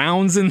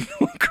 drowns in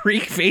the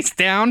creek face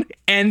down,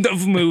 end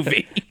of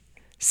movie.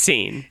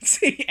 Scene.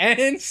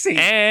 And scene.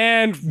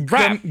 And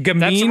wrap.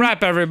 That's a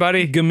wrap,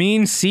 everybody.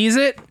 Gamine sees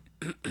it,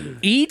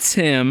 eats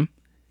him,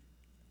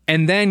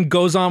 and then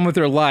goes on with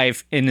her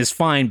life and is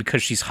fine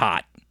because she's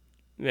hot.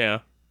 Yeah.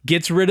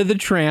 Gets rid of the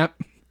tramp.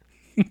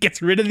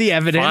 Gets rid of the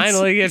evidence.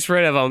 Finally gets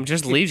rid of them.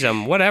 Just leaves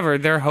them. Whatever.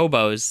 They're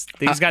hobos.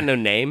 He's got no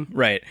name.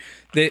 Right.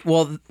 It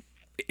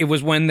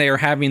was when they were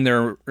having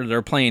their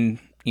playing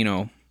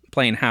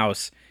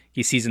house.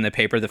 He sees in the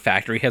paper the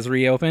factory has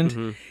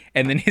reopened,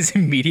 and then his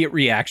immediate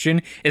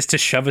reaction is to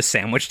shove a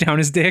sandwich down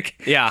his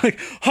dick. Yeah. Like,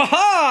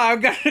 ha!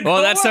 I've got to go.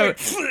 Well, that's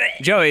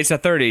Joey, it's the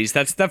 30s.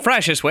 That's the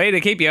freshest way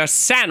to keep your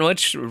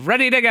sandwich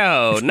ready to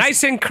go.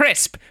 Nice and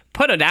crisp.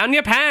 Put it down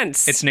your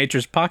pants. It's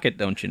nature's pocket,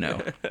 don't you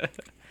know?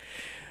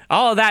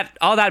 all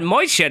that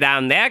moisture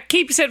down there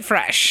keeps it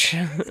fresh.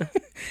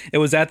 It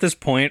was at this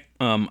point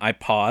I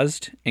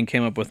paused and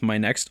came up with my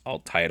next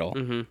alt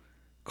title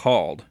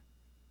called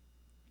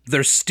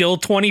There's Still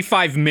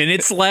 25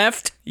 Minutes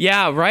Left.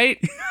 Yeah,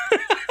 right?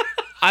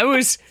 I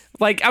was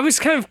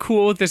kind of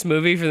cool with this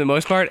movie for the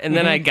most part, and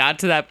then I got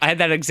to that. I had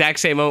that exact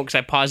same moment because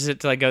I paused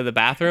it to like go to the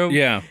bathroom.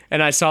 Yeah.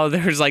 And I saw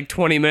there was like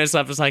 20 minutes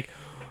left. I was like,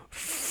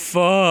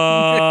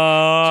 fuck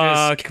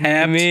Just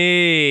kept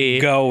me.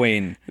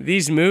 Going.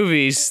 These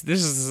movies,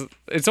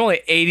 it's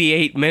only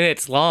 88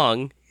 minutes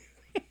long.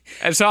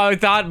 And so I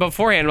thought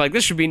beforehand, like,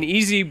 this should be an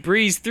easy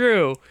breeze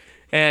through.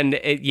 And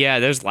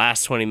those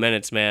last 20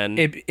 minutes, man.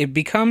 It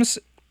becomes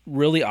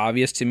really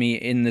obvious to me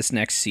in this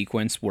next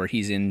sequence where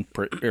he's in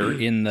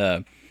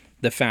the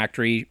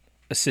factory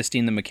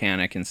assisting the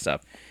mechanic and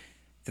stuff,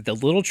 that the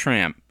little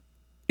tramp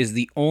is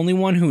the only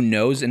one who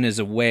knows and is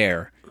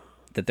aware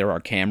that there are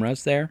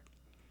cameras there.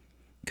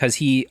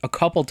 Because a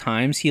couple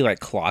times he like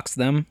clocks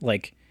them,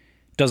 like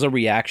does a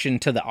reaction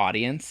to the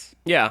audience.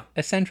 Yeah.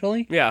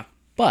 Essentially. Yeah.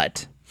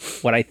 But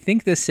what I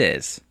think this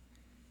is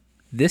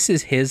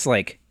his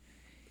like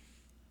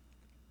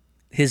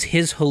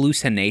his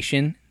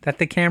hallucination that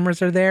the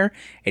cameras are there,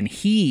 and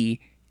he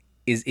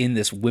is in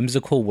this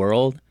whimsical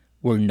world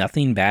where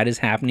nothing bad is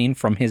happening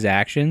from his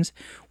actions.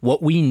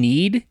 What we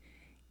need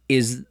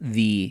is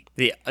the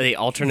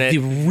alternate, the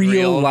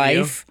real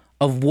life view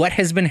of what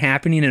has been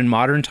happening in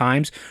modern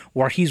times,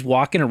 where he's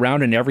walking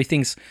around and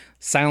everything's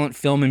silent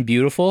film and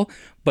beautiful,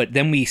 but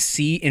then we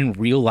see in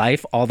real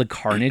life all the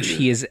carnage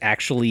he is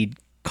actually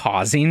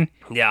causing.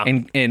 Yeah.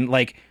 And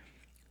like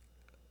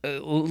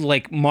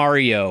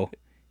Mario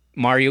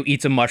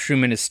eats a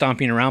mushroom and is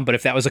stomping around, but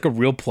if that was like a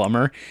real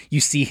plumber, you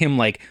see him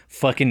like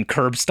fucking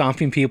curb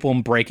stomping people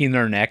and breaking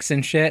their necks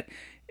and shit,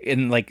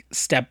 and like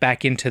step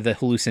back into the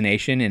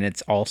hallucination and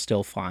it's all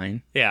still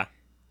fine. Yeah.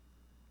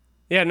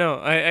 Yeah, no,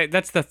 I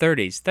that's the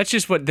 30s. That's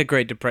just what the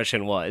Great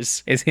Depression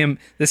was. Is him?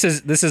 This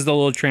is the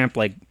little tramp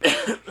like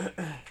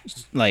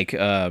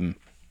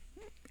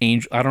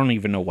angel. I don't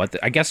even know what.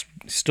 I guess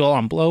still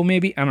on blow,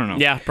 maybe. I don't know.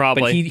 Yeah,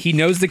 probably. But he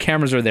knows the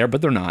cameras are there,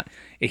 but they're not.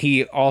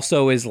 He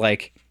also is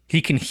like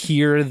He can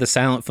hear the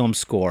silent film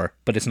score,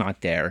 but it's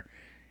not there.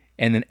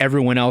 And then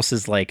everyone else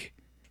is like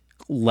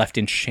left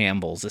in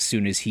shambles as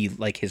soon as he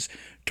like his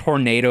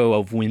tornado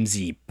of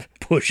whimsy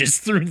pushes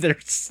through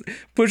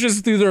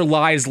their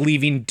lives,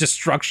 leaving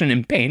destruction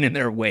and pain in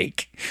their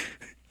wake.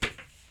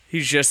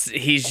 He's just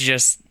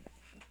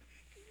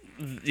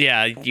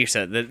yeah, you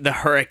said the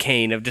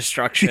hurricane of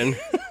destruction.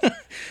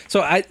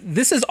 So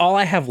this is all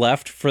I have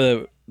left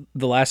for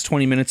the last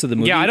 20 minutes of the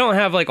movie. Yeah, I don't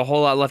have like a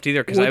whole lot left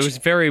either because I Which- was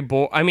very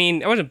bored. I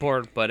mean, I wasn't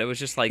bored, but it was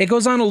just like It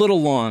goes on a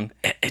little long.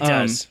 it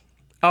does.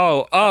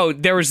 Oh,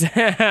 there was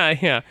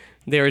yeah.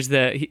 There was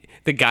the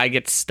guy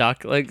gets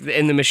stuck like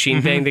in the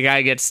machine thing. The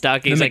guy gets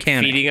stuck. He's like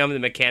mechanic. feeding him. The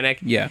mechanic.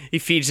 Yeah. He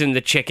feeds him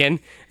the chicken,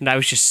 and I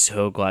was just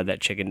so glad that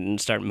chicken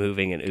didn't start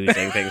moving and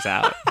oozing things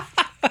out.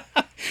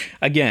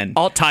 Again,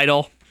 Alt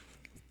title: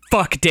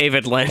 Fuck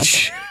David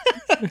Lynch.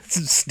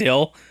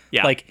 still,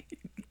 Yeah. like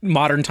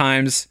Modern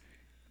Times,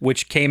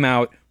 which came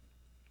out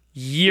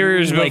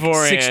Years like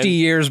before 60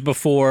 years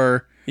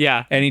before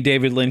Yeah. any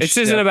David Lynch. This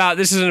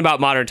isn't about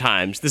Modern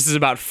Times. This is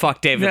about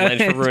fuck David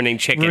Lynch for ruining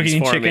chickens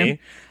Ruining for chicken. me.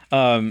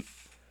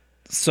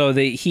 So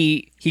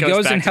he Goes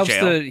goes back and to helps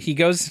jail. he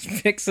goes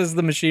fixes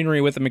the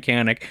machinery with the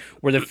mechanic,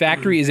 where the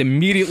factory is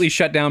immediately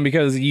shut down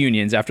because of the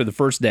unions after the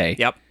first day.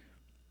 Yep.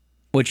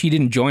 Which he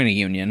didn't join a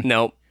union.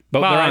 Nope.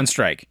 But they're on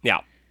strike. Yeah.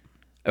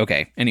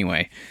 Okay.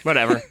 Anyway,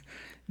 Whatever.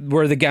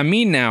 where the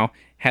gamine now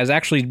has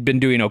actually been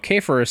doing okay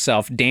for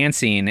herself,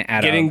 dancing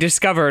at Getting a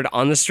discovered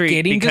on the street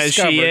Getting because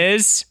she discovered.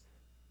 is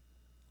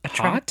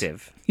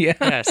attractive. yeah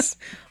Yes.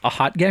 a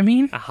hot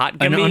gamine, A hot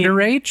an gamine.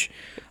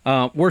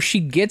 underage. Where she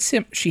gets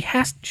him, she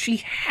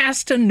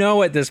has to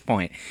know at this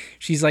point.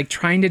 She's like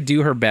trying to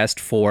do her best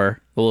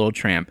for the little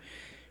tramp.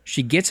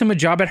 She gets him a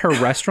job at her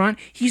restaurant.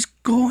 He's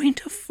going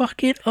to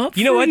fuck it up.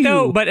 You know for what you.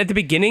 though? But at the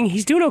beginning,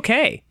 he's doing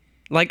okay.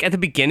 Like at the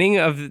beginning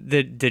of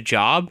the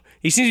job,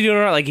 he seems to be doing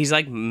all right. Like he's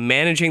like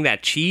managing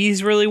that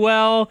cheese really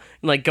well,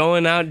 and like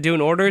going out and doing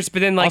orders.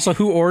 But then like, Also,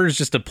 who orders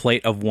just a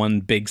plate of one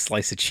big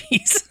slice of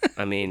cheese?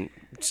 I mean,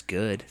 it's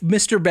good.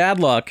 Mr.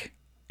 Badluck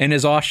and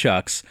his aw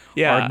shucks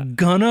Yeah. are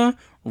gonna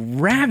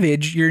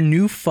ravage your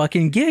new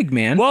fucking gig,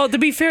 man. Well, to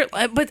be fair,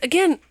 but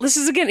again,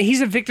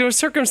 he's a victim of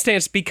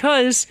circumstance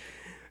because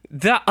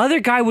the other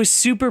guy was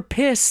super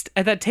pissed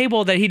at that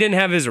table that he didn't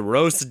have his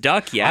roast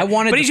duck yet.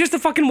 wanted but to- he's just a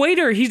fucking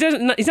waiter. He's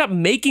not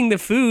making the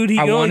food. He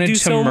I can only wanted do to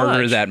so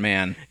murder much. that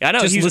man. I know,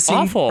 just he's listening,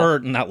 awful. or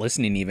not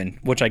listening even,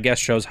 which I guess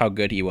shows how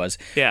good he was.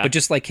 Yeah. But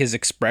just like his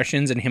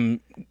expressions and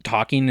him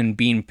talking and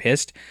being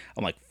pissed,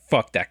 I'm like,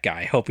 fuck that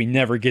guy. I hope he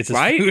never gets his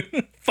Right?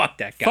 food. Fuck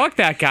that guy. Fuck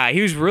that guy.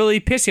 He was really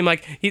pissed. I'm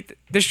like,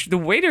 the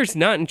waiter's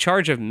not in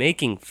charge of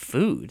making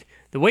food.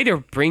 The waiter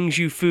brings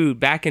you food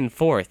back and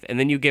forth, and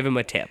then you give him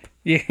a tip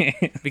Yeah.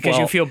 because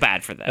you Well, feel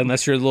bad for them.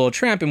 unless you're a little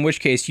tramp, in which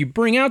case you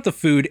bring out the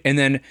food and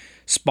then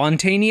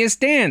spontaneous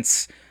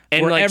dance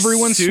And where like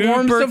everyone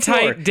swarms super the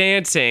floor. tight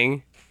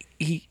dancing.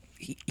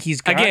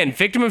 He's got, Again,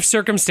 victim of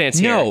circumstance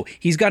here. no,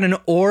 he's got an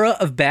aura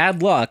of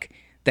bad luck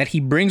that he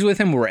brings with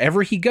him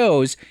wherever he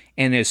goes,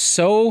 and is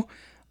so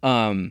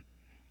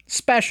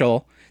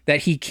special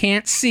that he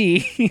can't see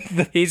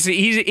the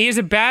He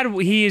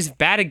is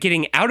bad at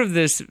getting out of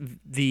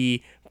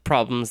the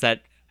problems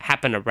that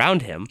happen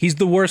around him. He's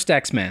the worst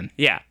X-Men.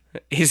 Yeah.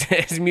 His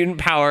mutant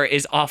power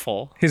is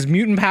awful. His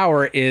mutant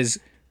power is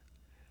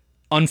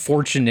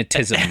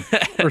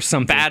unfortunatism or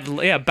something. Bad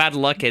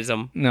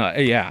luckism. No,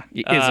 yeah,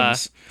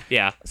 isms.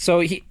 Yeah. So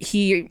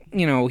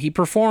he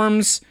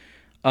performs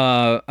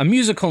a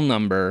musical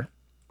number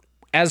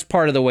as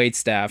part of the wait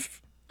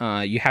staff.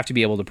 You have to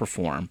be able to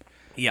perform.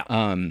 Yeah.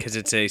 Because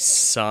it's a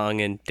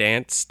song and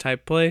dance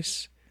type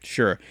place.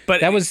 Sure,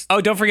 But that was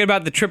don't forget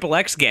about the Triple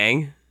X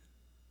gang.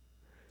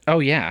 oh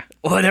yeah.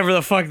 Whatever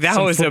the fuck that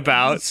was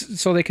about.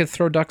 So they could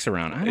throw ducks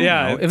around. I don't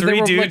Yeah, know. If they three were,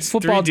 like, dudes,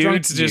 football three drunk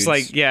dudes, just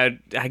like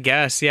I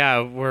guess,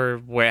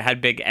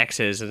 had big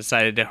X's and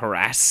decided to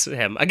harass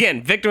him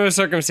again. Victim of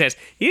circumstance.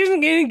 He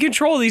isn't getting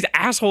control. These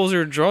assholes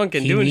are drunk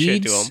and he doing needs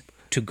shit to him.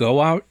 to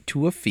go out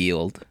to a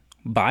field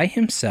by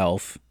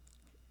himself,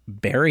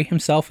 bury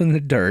himself in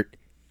the dirt,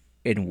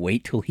 and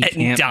wait till he And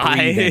can't die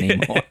breathe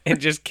anymore. and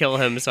just kill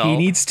himself. He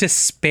needs to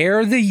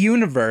spare the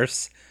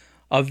universe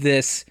of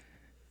this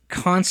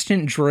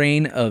constant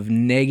drain of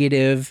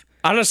negative.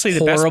 Honestly, the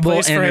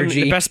horrible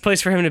energy. best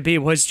place for him to be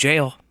was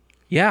jail.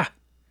 Yeah,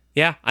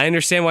 Yeah, I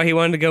understand why he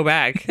wanted to go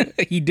back.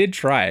 he did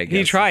try. I guess.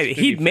 He tried.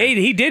 To be fair.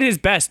 He did his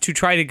best to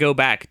try to go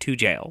back to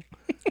jail.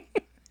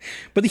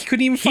 but he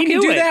couldn't even He fucking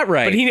knew do it, that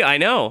right. But he knew. I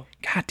know.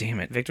 God damn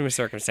it. Victim of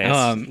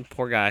circumstance.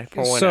 Poor guy.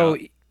 Poor one So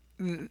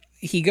out.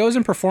 he goes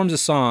and performs a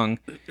song,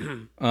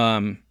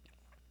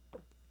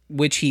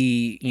 which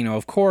he,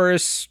 of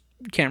course,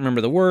 can't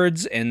remember the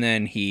words, and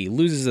then he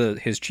loses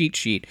his cheat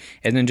sheet,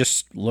 and then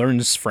just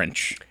learns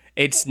French.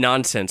 It's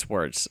nonsense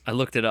words. I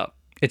looked it up.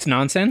 It's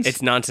nonsense.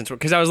 It's nonsense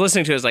because I was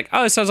listening to it. I was like,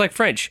 oh, it sounds like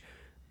French.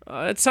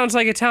 It sounds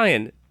like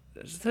Italian.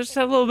 There's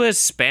a little bit of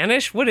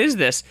Spanish. What is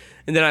this?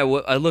 And then I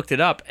looked it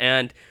up,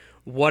 and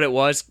what it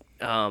was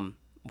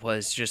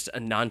just a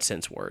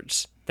nonsense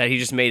words that he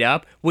just made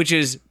up, which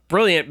is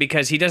brilliant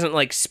because he doesn't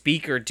like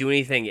speak or do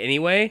anything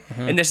anyway.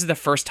 And this is the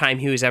first time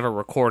he was ever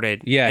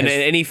recorded Yeah, in his-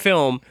 any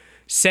film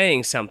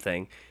saying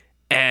something.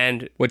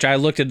 And Which I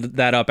looked at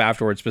that up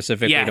afterwards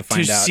specifically yeah, to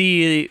find out.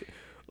 see.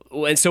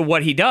 And so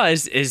what he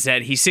does is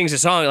that he sings a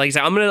song. Like he's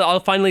like, I'll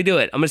finally do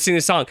it. I'm gonna sing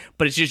the song,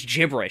 but it's just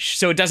gibberish.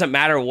 So it doesn't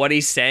matter what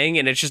he's saying,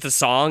 and it's just a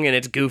song, and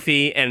it's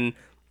goofy, and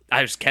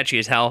I was catchy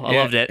as hell. I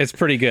Yeah, loved it. It's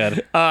pretty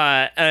good.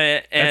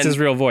 And That's his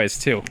real voice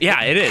too.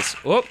 yeah, it is.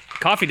 Whoop,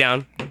 coffee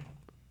down.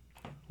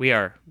 We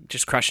are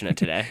just crushing it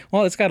today.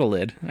 Well, it's got a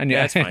lid. I knew.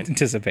 That's I fine.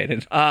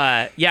 anticipated.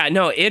 Yeah,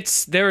 no,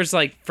 there's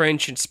like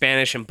French and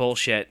Spanish and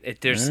bullshit.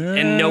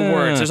 And no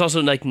words. There's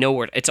also like no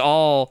word. It's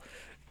all.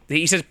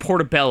 He says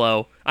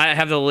portobello. I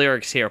have the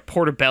lyrics here.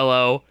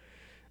 Portobello,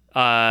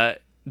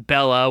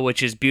 bella,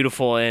 which is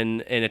beautiful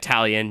in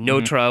Italian.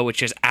 Notre,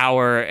 which is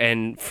hour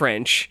in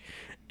French,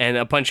 and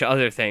a bunch of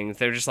other things.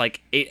 They're just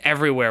like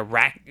everywhere.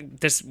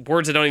 This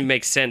words that don't even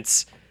make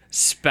sense.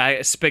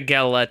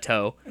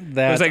 Spaghetto.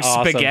 That's it was like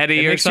awesome. spaghetti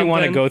it or makes something. you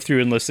want to go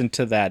through and listen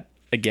to that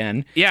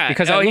again. Yeah,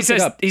 because I he looked it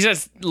says up. he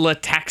says la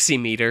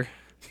taximeter.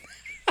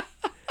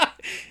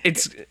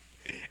 It's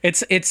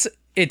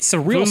It's a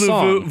real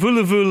song.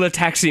 Voulez-vous la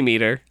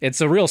taximeter.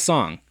 It's a real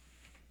song.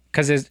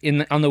 Because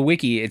on the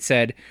wiki it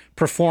said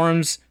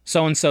performs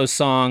so and so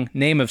song,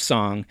 name of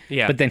song.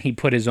 Yeah. But then he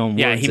put his own words.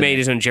 Yeah, he in made it.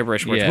 his own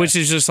gibberish words, Yeah. which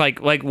is just like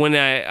when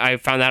I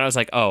found that I was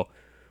like, oh,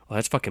 well,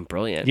 that's fucking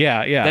brilliant.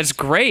 Yeah, yeah. That's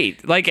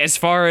great. Like as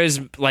far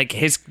as like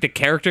the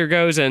character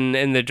goes and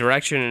the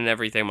direction and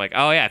everything, I'm like,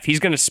 oh yeah, if he's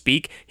gonna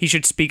speak, he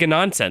should speak a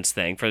nonsense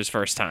thing for his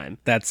first time.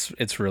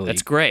 It's really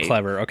That's great.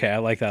 clever. Okay, I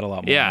like that a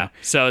lot more. Yeah. now.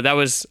 So that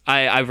was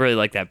I really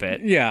like that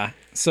bit. Yeah.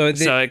 So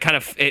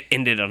It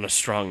ended on a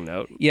strong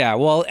note. yeah,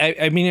 well,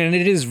 I mean, and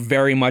it is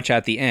very much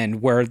at the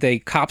end where the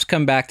cops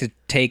come back to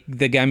take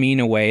the gamine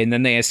away, and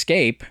then they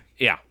escape,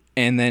 Yeah.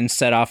 and then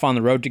set off on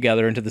the road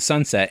together into the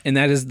sunset, and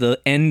that is the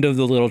end of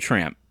The Little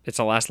Tramp. It's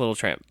the last Little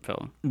Tramp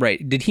film.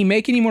 Right? Did he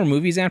make any more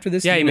movies after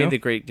this? Yeah, Do he you made know? The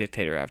Great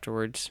Dictator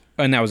afterwards.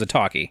 and that was a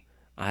talkie.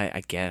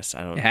 I guess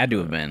I don't. It had to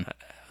have been,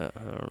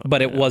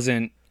 but it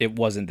wasn't. It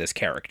wasn't this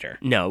character.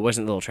 No, it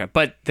wasn't Little Tramp,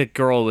 but the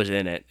girl was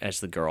in it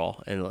as the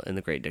girl in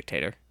The Great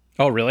Dictator.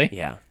 Oh, really?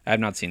 Yeah.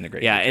 I've not seen the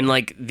Great. Yeah, and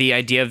like the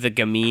idea of the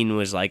gamine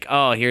was like,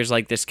 oh, here's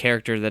like this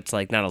character that's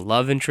like not a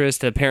love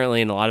interest.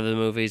 Apparently, in a lot of the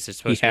movies, it's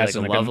supposed to be has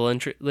like a like love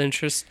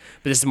interest,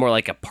 but this is more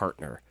like a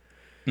partner.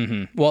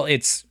 Well,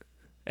 it's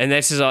And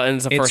this is and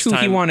it's the it's first who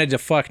time. he wanted to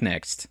fuck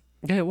next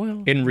Yeah,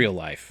 well, in real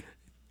life.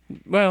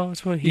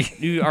 it's what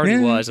he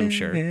already was, I'm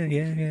sure.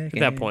 Yeah. At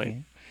that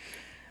point,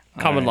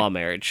 common law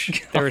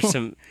marriage. There was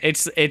some.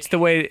 It's the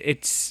way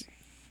it's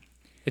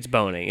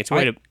boning. It's a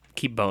way to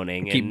keep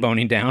boning. Keep and,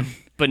 boning down.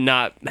 but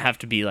not have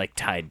to be like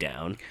tied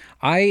down.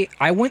 I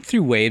went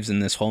through waves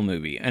in this whole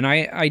movie, and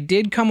I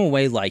did come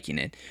away liking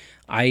it.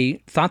 I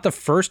thought the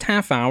first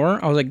half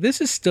hour, I was like,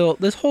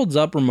 this holds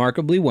up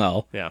remarkably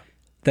well. Yeah,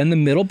 Then the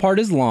middle part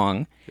is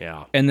long,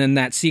 yeah, and then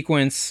that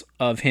sequence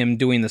of him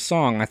doing the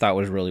song I thought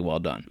was really well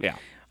done. yeah.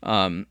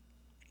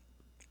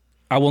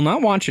 I will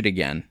not watch it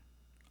again.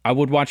 I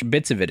would watch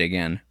bits of it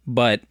again,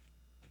 but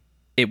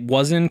it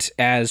wasn't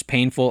as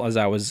painful as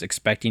I was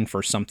expecting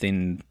for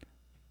something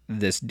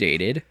this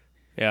dated.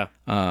 Yeah.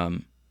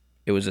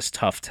 It was just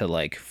tough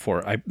to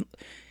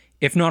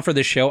if not for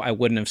this show, I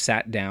wouldn't have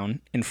sat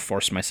down and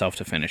forced myself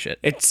to finish it.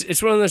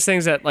 It's one of those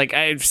things that like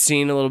I've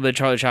seen a little bit of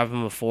Charlie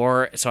Chaplin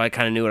before, so I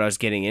kind of knew what I was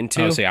getting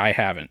into. Honestly, I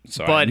haven't,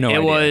 so I But have no it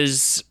idea.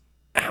 was,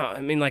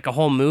 I mean, like a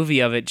whole movie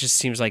of it just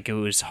seems like it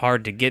was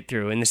hard to get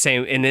through. And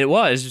it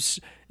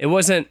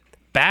wasn't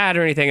bad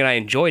or anything, and I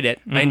enjoyed it.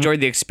 I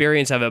enjoyed the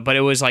experience of it, but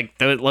it was like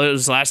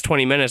those last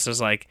 20 minutes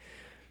was like,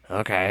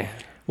 okay.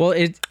 Well,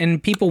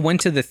 and people went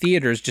to the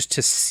theaters just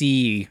to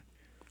see,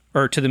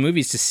 or to the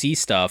movies to see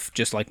stuff,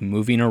 just like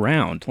moving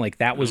around. Like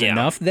that was Yeah.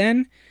 enough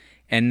then,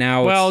 and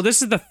now. Well,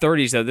 this is the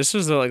 30s though. This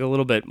was like a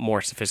little bit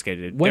more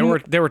sophisticated.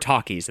 There were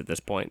talkies at this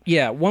point.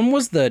 yeah, when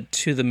was the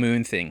To the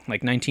Moon thing?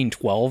 Like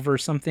 1912 or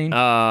something?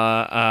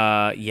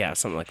 Yeah,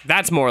 something like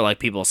that's more like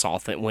people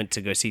went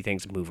to go see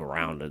things move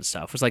around and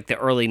stuff. It was like the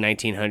early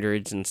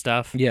 1900s and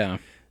stuff. yeah.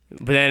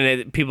 But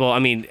then I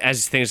mean,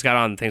 as things got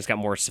on, things got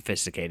more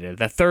sophisticated.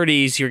 The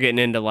 30s, you're getting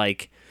into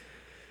like,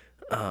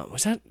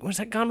 was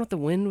that Gone with the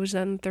Wind? Was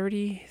that in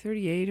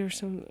 38 or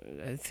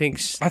something? I think.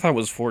 I thought it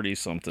was 40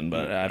 something,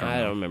 but I don't know. I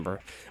don't remember.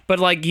 But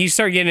like you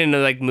start getting into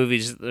like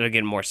movies that are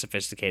getting more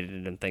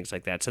sophisticated and things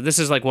like that. So this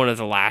is like one of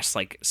the last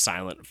like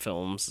silent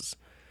films.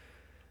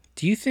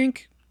 Do you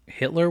think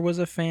Hitler was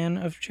a fan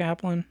of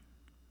Chaplin?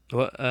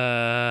 What?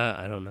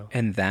 I don't know.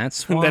 And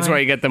that's why. That's why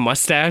you get the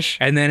mustache.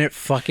 And then it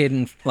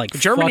fucking like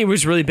Germany fuck-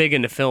 was really big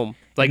into film.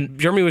 Like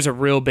Germany was a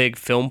real big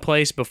film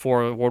place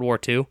before World War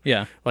II.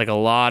 Yeah. Like a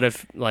lot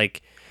of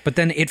like But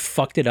then it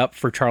fucked it up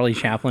for Charlie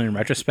Chaplin in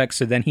retrospect.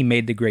 So then he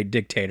made The Great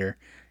Dictator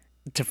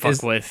to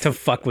fuck with to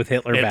fuck with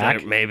Hitler, Hitler,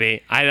 back.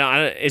 maybe. I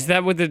don't. Is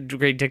that what the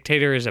Great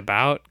Dictator is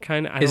about?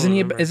 Kind of. Isn't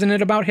he? Isn't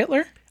it about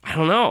Hitler? I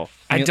don't know.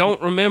 I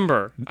don't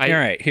remember. All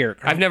right, here.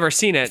 I've never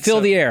seen it. Fill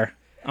so- the air.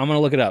 I'm gonna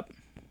look it up.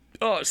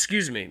 Oh,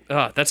 excuse me.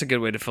 Oh, that's a good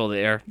way to fill the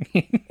air.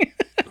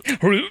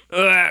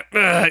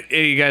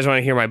 You guys want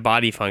to hear my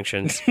body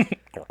functions?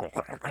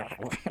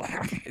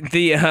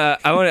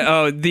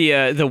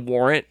 The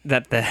warrant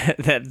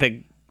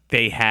that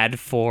they had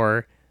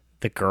for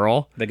the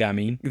girl, The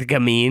gamine. the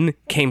gamine,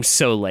 came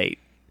so late.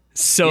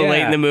 So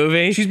late in the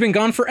movie. She's been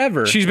gone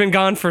forever. She's been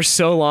gone for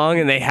so long,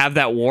 and they have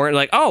that warrant.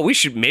 Like, oh, we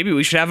should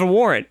have a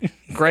warrant.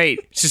 Great,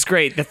 it's just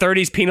great. The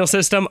 30s penal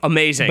system,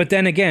 amazing. But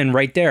then again,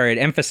 right there, it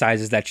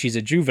emphasizes that she's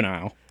a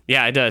juvenile.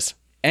 yeah, it does.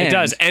 It And-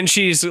 does, and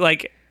she's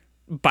like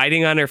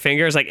biting on her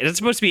fingers. Like, is it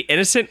supposed to be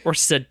innocent or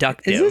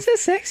seductive? a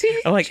sexy?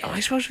 I'm like, am I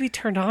supposed to be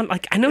turned on?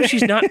 Like, I know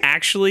she's not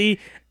actually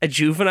a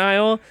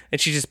juvenile,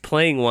 and she's just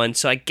playing one,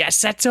 so I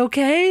guess that's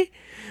okay.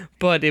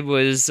 But it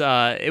was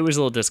a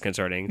little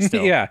disconcerting.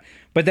 Still, Yeah,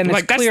 but then it's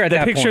like clear at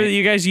that's that the picture point. that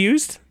you guys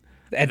used.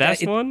 At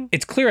that's one?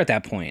 It's clear at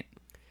that point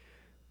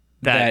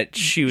That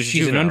she was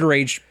she's an juvenile.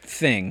 underage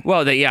thing.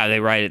 Well, they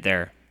write it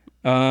there.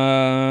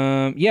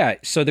 Yeah.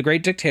 So The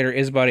Great Dictator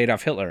is about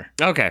Adolf Hitler.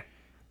 Okay.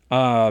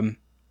 In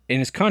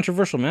his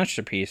controversial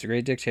masterpiece, The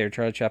Great Dictator,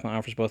 Charlie Chaplin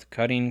offers both a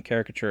cutting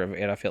caricature of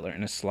Adolf Hitler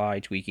and a sly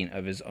tweaking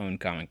of his own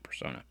comic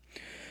persona.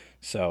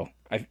 So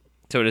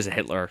So it is a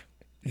Hitler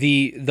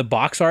the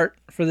box art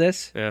for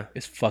this Yeah.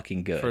 is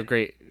fucking good.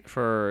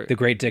 for The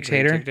Great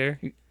Dictator.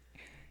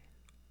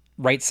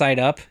 Right side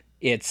up,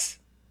 it's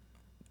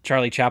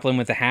Charlie Chaplin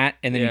with the hat,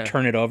 and then Yeah. you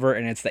turn it over,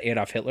 and it's the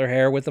Adolf Hitler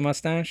hair with the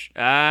mustache.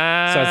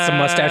 Ah, So it's the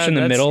mustache in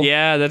the that's- middle?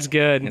 Yeah, that's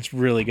good. It's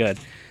really good.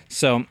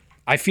 So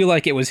I feel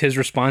like it was his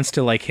response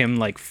to like him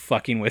like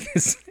fucking with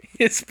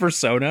his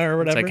persona or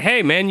whatever. It's like,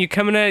 hey man, you're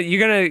gonna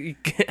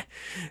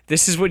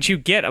this is what you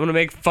get. I'm gonna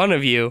make fun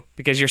of you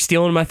because you're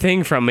stealing my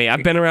thing from me.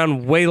 I've been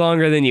around way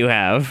longer than you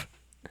have.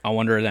 I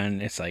wonder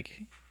then it's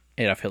like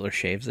Adolf Hitler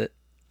shaves it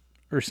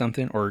or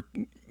something, or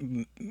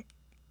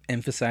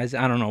emphasize.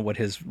 I don't know what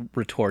his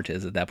retort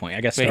is at that point.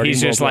 I guess But starting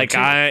he's just World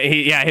War like,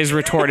 II. his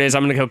retort is,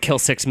 I'm gonna go kill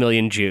 6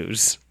 million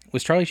Jews.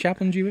 Was Charlie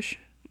Chaplin Jewish?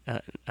 I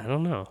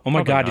don't know. Oh my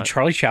Probably God, not. did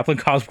Charlie Chaplin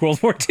cause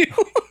World War II?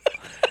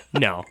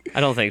 No,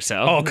 I don't think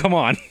so. Oh, come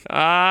on. 9/11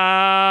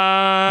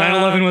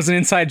 9/11 was an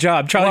inside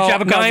job. Charlie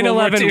Chaplin caused World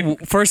War II.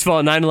 9/11. First of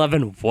all,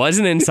 9/11 was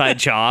an inside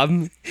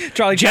job.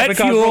 Charlie Jet Chaplin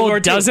caused World War fuel II.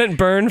 doesn't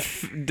burn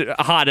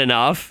hot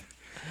enough.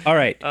 All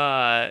right.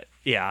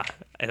 Yeah,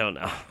 I don't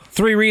know.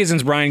 3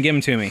 reasons, Brian. Give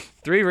them to me.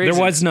 3 reasons.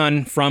 There was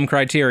none from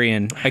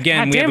Criterion.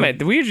 Again, God we damn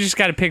have it. We just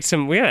got to pick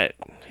some.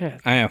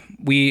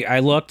 I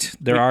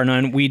looked. There are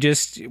none. We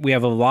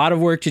have a lot of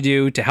work to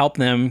do to help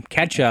them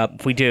catch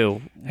up. We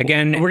do.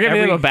 Again, We're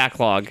giving them a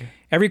backlog.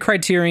 every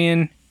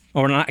Criterion,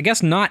 or not, I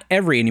guess not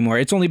every anymore.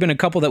 It's only been a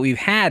couple that we've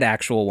had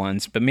actual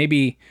ones, but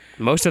maybe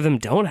Most of them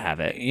don't have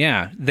it.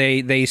 yeah.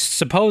 They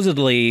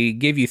supposedly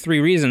give you 3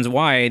 reasons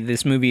why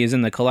this movie is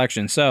in the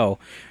collection. So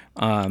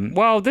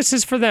Well, this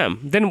is for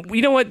them. Then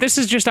you know what? This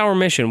is just our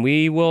mission.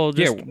 We will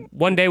just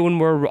one day when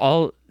we're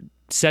all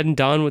said and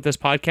done with this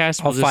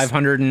podcast, all we'll just,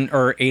 500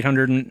 or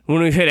 800.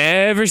 when we've hit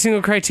every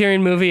single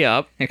Criterion movie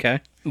up,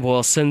 Okay.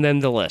 we'll send them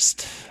the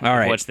list. All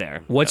right. Of what's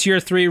there? What's your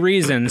 3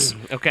 reasons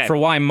Okay. for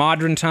why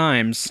Modern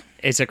Times?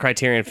 It's a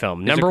Criterion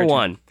film. Number Criterion.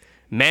 1,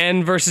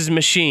 man versus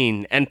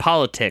machine and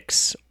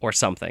politics or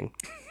something.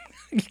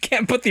 You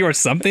can't put the or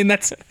something.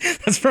 That's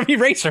from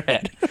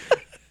Eraserhead.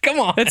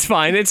 Come on. It's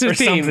fine. It's a Or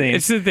theme. something.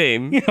 It's the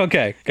theme.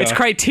 Okay. go It's ahead.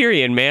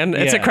 Criterion, man.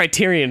 It's a Yeah.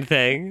 Criterion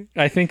thing.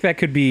 I think that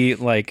could be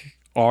like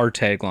our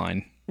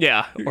tagline.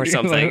 Yeah, or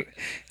something.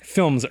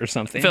 Films or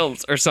something.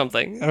 Films or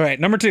something. All right,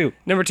 number 2.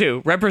 Number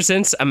 2,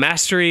 represents a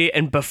mastery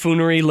and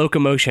buffoonery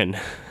locomotion.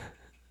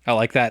 I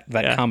like that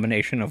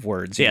combination of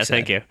words. Yeah,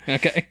 said. thank you.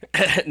 Okay.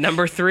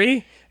 Number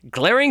 3,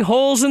 glaring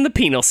holes in the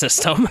penal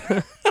system.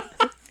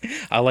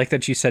 I like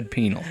that you said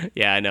penal.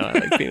 Yeah, I know. I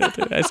like penal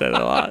too. I said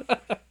it a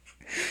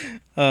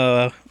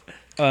lot.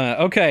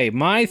 Okay,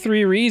 my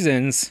 3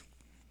 reasons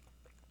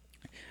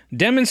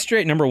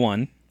demonstrate. Number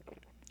 1,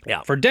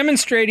 Yeah. for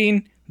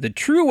demonstrating the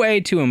true way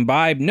to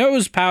imbibe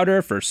nose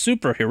powder for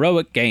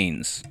superheroic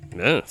gains.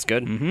 Yeah, that's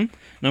good.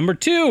 Number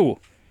 2,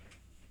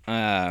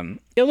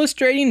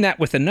 illustrating that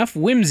with enough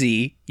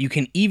whimsy, you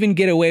can even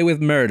get away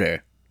with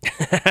murder.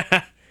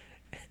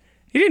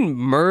 He didn't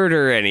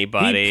murder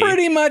anybody. He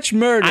pretty much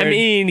murdered. I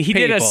mean, he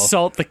did people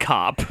assault the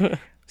cop.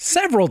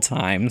 several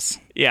times.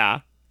 Yeah.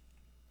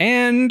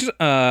 And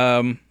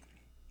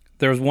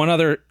there was one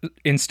other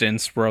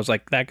instance where I was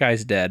like, that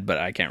guy's dead, but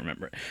I can't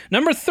remember it.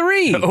 Number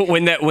 3.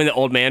 When the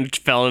old man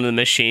fell into the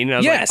machine, I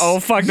was Yes. like, oh,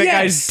 fuck, that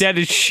Yes. guy's dead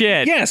as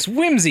shit. Yes,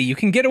 whimsy. You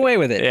can get away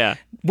with it. Yeah.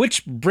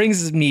 Which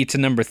brings me to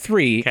number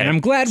 3. And I'm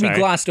glad we Sorry.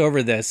 glossed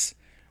over this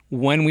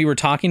when we were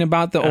talking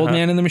about the old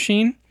man in the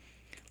machine.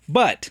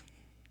 But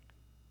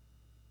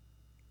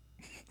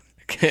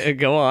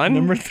Go on.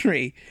 number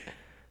 3,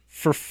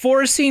 for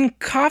forcing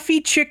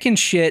coffee chicken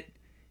shit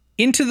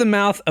into the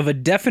mouth of a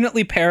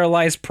definitely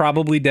paralyzed,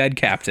 probably dead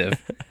captive.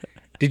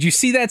 Did you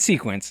see that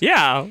sequence?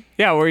 Yeah.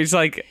 Yeah, where he's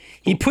like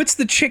He puts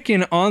the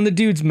chicken on the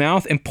dude's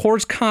mouth and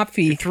pours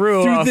coffee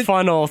through a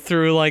funnel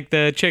through like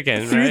the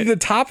chicken, through right? the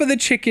top of the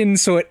chicken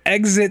so it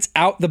exits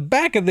out the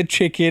back of the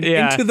chicken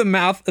Yeah. into the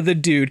mouth of the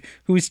dude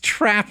who is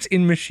trapped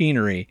in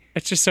machinery.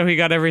 It's just so he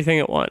got everything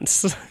at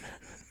once.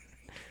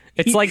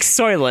 It's like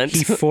Soylent.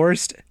 He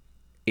forced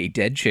a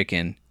dead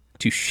chicken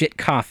to shit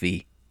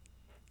coffee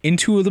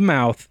into the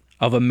mouth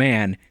of a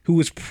man who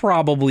was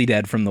probably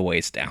dead from the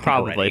waist down.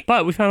 Probably, already.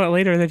 but we found out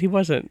later that he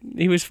wasn't.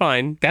 He was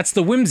fine. That's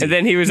the whimsy. And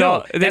then he was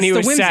No, Then that's he the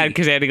was sad whimsy.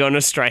 because they had to go on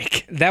a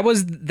strike. That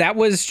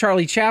was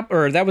Charlie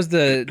or that was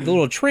the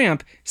little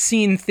tramp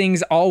seeing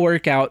things all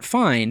work out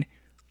fine,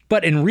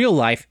 but in real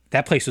life,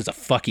 that place was a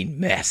fucking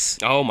mess.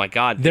 Oh my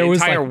god! There the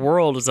was, entire like-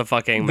 world was a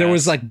fucking mess. There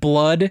was like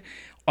blood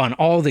on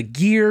all the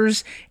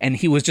gears, and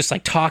he was just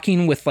like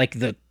talking with like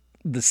the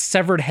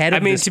severed head. I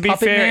of mean, this to be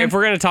puppet fair, man. if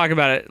we're gonna talk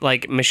about it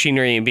like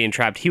machinery and being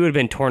trapped, he would have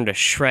been torn to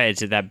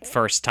shreds at that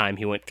first time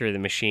he went through the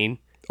machine.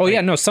 Oh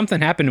yeah, no, something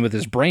happened with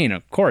his brain.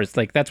 Of course,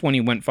 like that's when he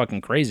went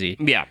fucking crazy.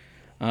 Yeah.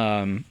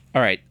 All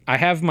right, I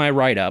have my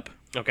write up.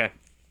 Okay.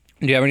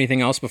 Do you have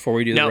anything else before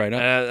we do No, the write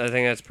up? I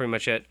think that's pretty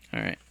much it. All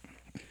right,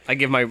 I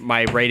give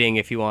my rating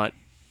if you want.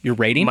 your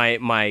rating?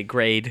 My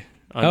grade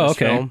on oh, this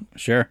okay, film.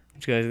 sure. I'm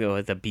just gonna go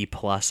with a B+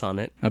 on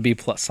it. A B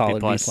plus, solid B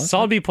plus.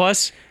 Solid B+.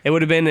 It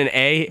would have been an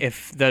A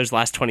if those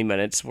last 20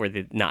 minutes were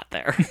not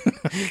there.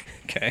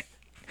 Okay.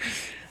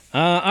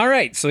 All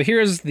right. So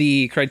here's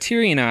the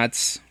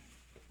Criterionauts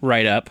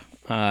write up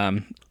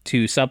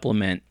to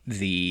supplement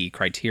the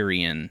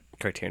Criterion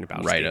Criterion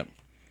about write up.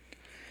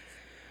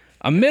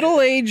 A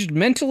middle-aged,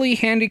 mentally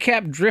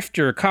handicapped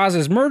drifter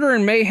causes murder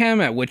and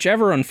mayhem at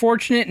whichever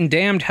unfortunate and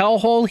damned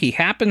hellhole he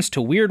happens to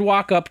weird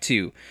walk up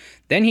to.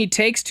 Then he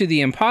takes to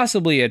the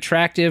impossibly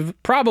attractive,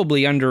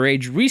 probably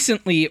underage,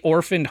 recently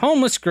orphaned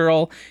homeless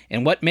girl,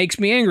 and what makes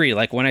me angry,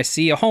 like when I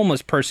see a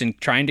homeless person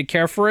trying to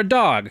care for a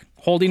dog,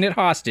 holding it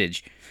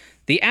hostage.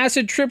 The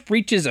acid trip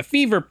reaches a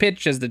fever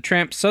pitch as the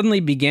tramp suddenly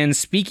begins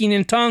speaking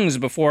in tongues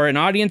before an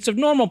audience of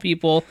normal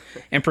people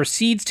and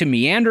proceeds to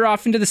meander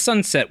off into the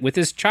sunset with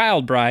his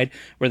child bride,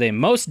 where they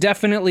most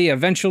definitely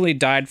eventually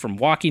died from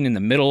walking in the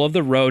middle of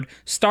the road,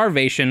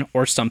 starvation,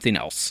 or something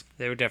else.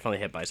 They were definitely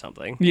hit by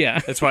something. Yeah.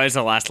 That's why it's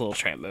the last little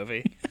tramp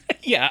movie.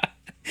 Yeah.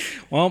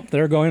 Well,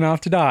 they're going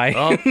off to die.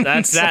 Well,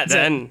 that's that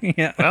then.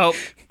 Yeah. Well,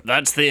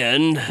 that's the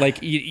end.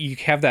 Like, you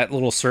have that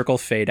little circle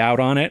fade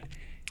out on it,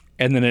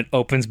 and then it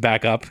opens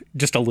back up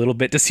just a little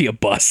bit to see a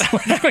bus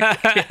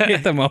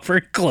hit them over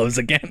and close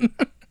again.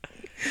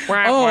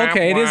 Oh,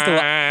 okay, it is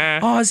the...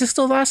 Oh, is this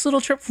the last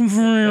little trip from...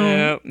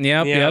 Yep,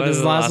 this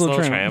is the last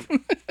little tramp.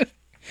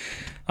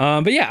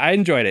 But yeah, I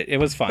enjoyed it. It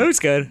was fun. It was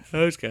good. It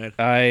was good.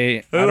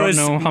 I don't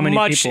know how many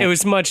people... It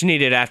was much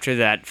needed after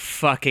that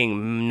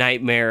fucking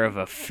nightmare of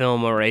a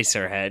film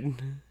Eraserhead.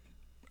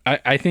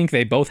 I think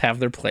they both have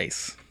their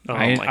place. Oh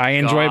my I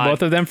enjoy God.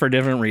 both of them for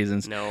different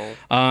reasons. No.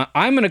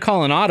 I'm going to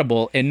call an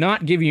audible and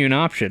not give you an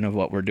option of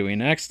what we're doing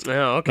next.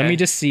 Oh, okay. Let me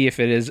just see if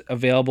it is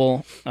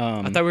available.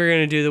 I thought we were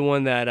gonna do the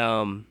one that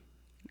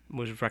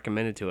was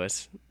recommended to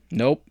us.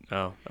 Nope.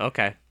 Oh,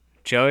 okay.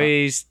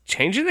 Joey's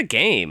changing the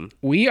game.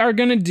 We are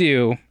going to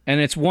do,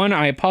 and it's one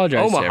I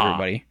apologize to Omaha.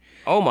 everybody.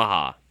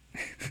 Omaha.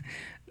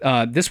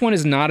 This one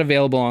is not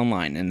available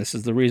online, and this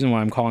is the reason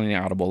why I'm calling the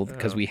audible,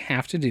 because we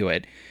have to do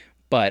it.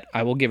 But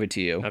I will give it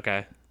to you.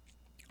 Okay.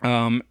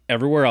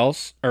 Everywhere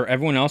else, or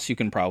everyone else, you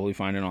can probably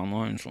find it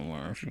online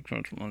somewhere.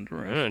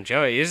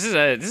 Joey, this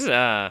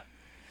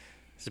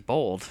is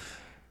bold.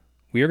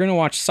 We are going to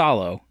watch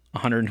Solo,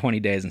 120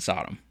 Days in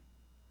Sodom.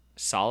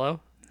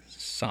 Solo?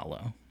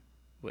 Solo.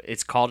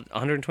 It's called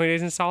 120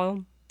 Days in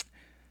Sodom?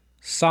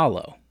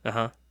 Solo.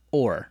 Uh-huh.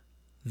 Or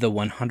The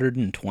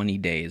 120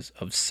 Days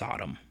of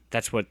Sodom.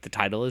 That's what the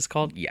title is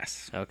called?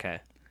 Yes.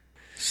 Okay.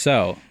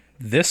 So,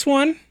 this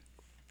one,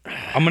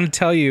 I'm going to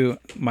tell you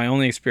my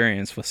only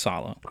experience with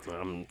Solo.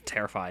 I'm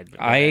terrified.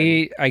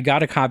 I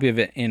got a copy of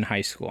it in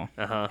high school.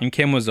 Uh-huh. And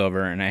Kim was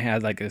over, and I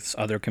had like this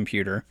other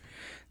computer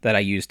that I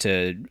used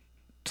to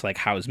like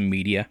house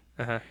media.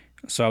 Uh-huh.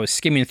 So I was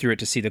skimming through it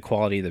to see the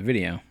quality of the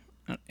video.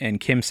 And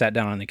Kim sat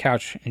down on the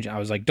couch, and I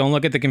was like, "Don't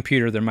look at the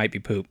computer, there might be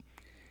poop."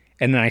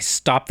 And then I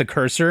stopped the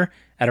cursor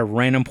at a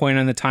random point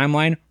on the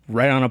timeline,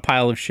 right on a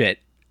pile of shit.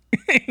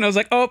 And I was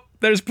like, "Oh,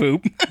 there's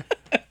poop."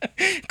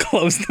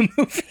 Close the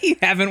movie.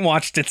 Haven't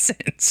watched it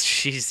since.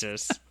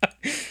 Jesus.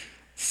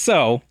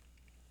 So,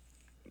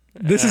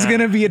 this is going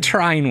to be a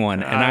trying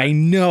one, and I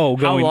know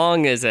How going...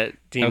 long is it?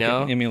 Do you Okay,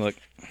 know? let me look.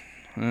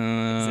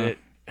 Is it?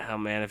 Oh,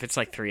 man, if it's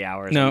like 3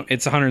 hours. No,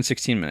 it's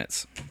 116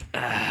 minutes.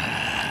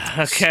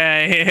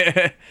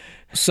 Okay.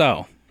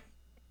 So,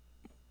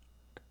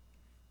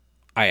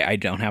 I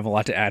don't have a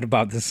lot to add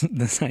about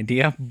this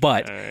idea,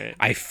 but right.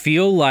 I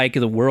feel like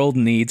the world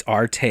needs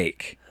our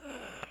take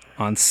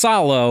on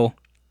Solo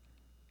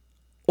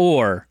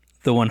or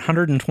the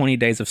 120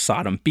 Days of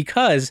Sodom,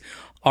 because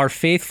our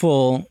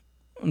faithful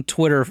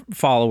Twitter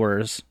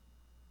followers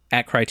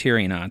at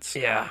Criterionauts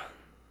Yeah.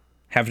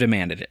 have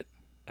demanded it.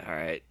 All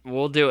right,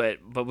 we'll do it,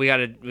 but we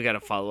gotta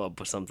follow up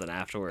with something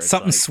afterwards.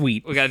 Something like,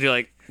 sweet. We gotta do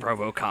like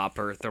RoboCop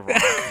or The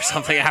Rock or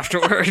something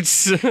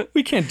afterwards.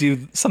 We can't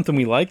do something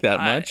we like that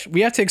much.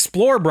 We have to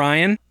explore,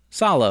 Brian.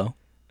 Solo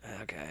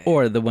Okay.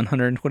 or the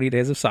 120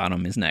 Days of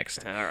Sodom is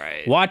next. All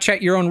right. Watch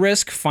at your own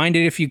risk. Find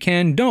it if you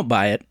can. Don't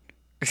buy it.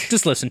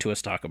 Just listen to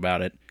us talk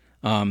about it.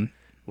 We'll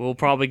We'll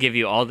probably give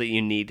you all that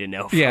you need to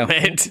know from Yeah,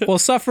 it. we'll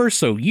suffer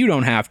so you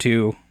don't have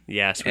to.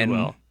 Yes, we And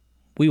will.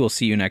 we will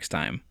see you next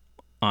time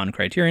on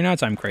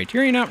Criterionauts. I'm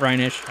Criterionaut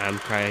Rhinish. I'm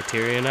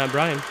Criterion, not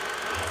Brian.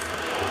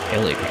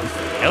 Hail Adrian.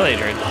 Hail,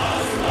 Adrian.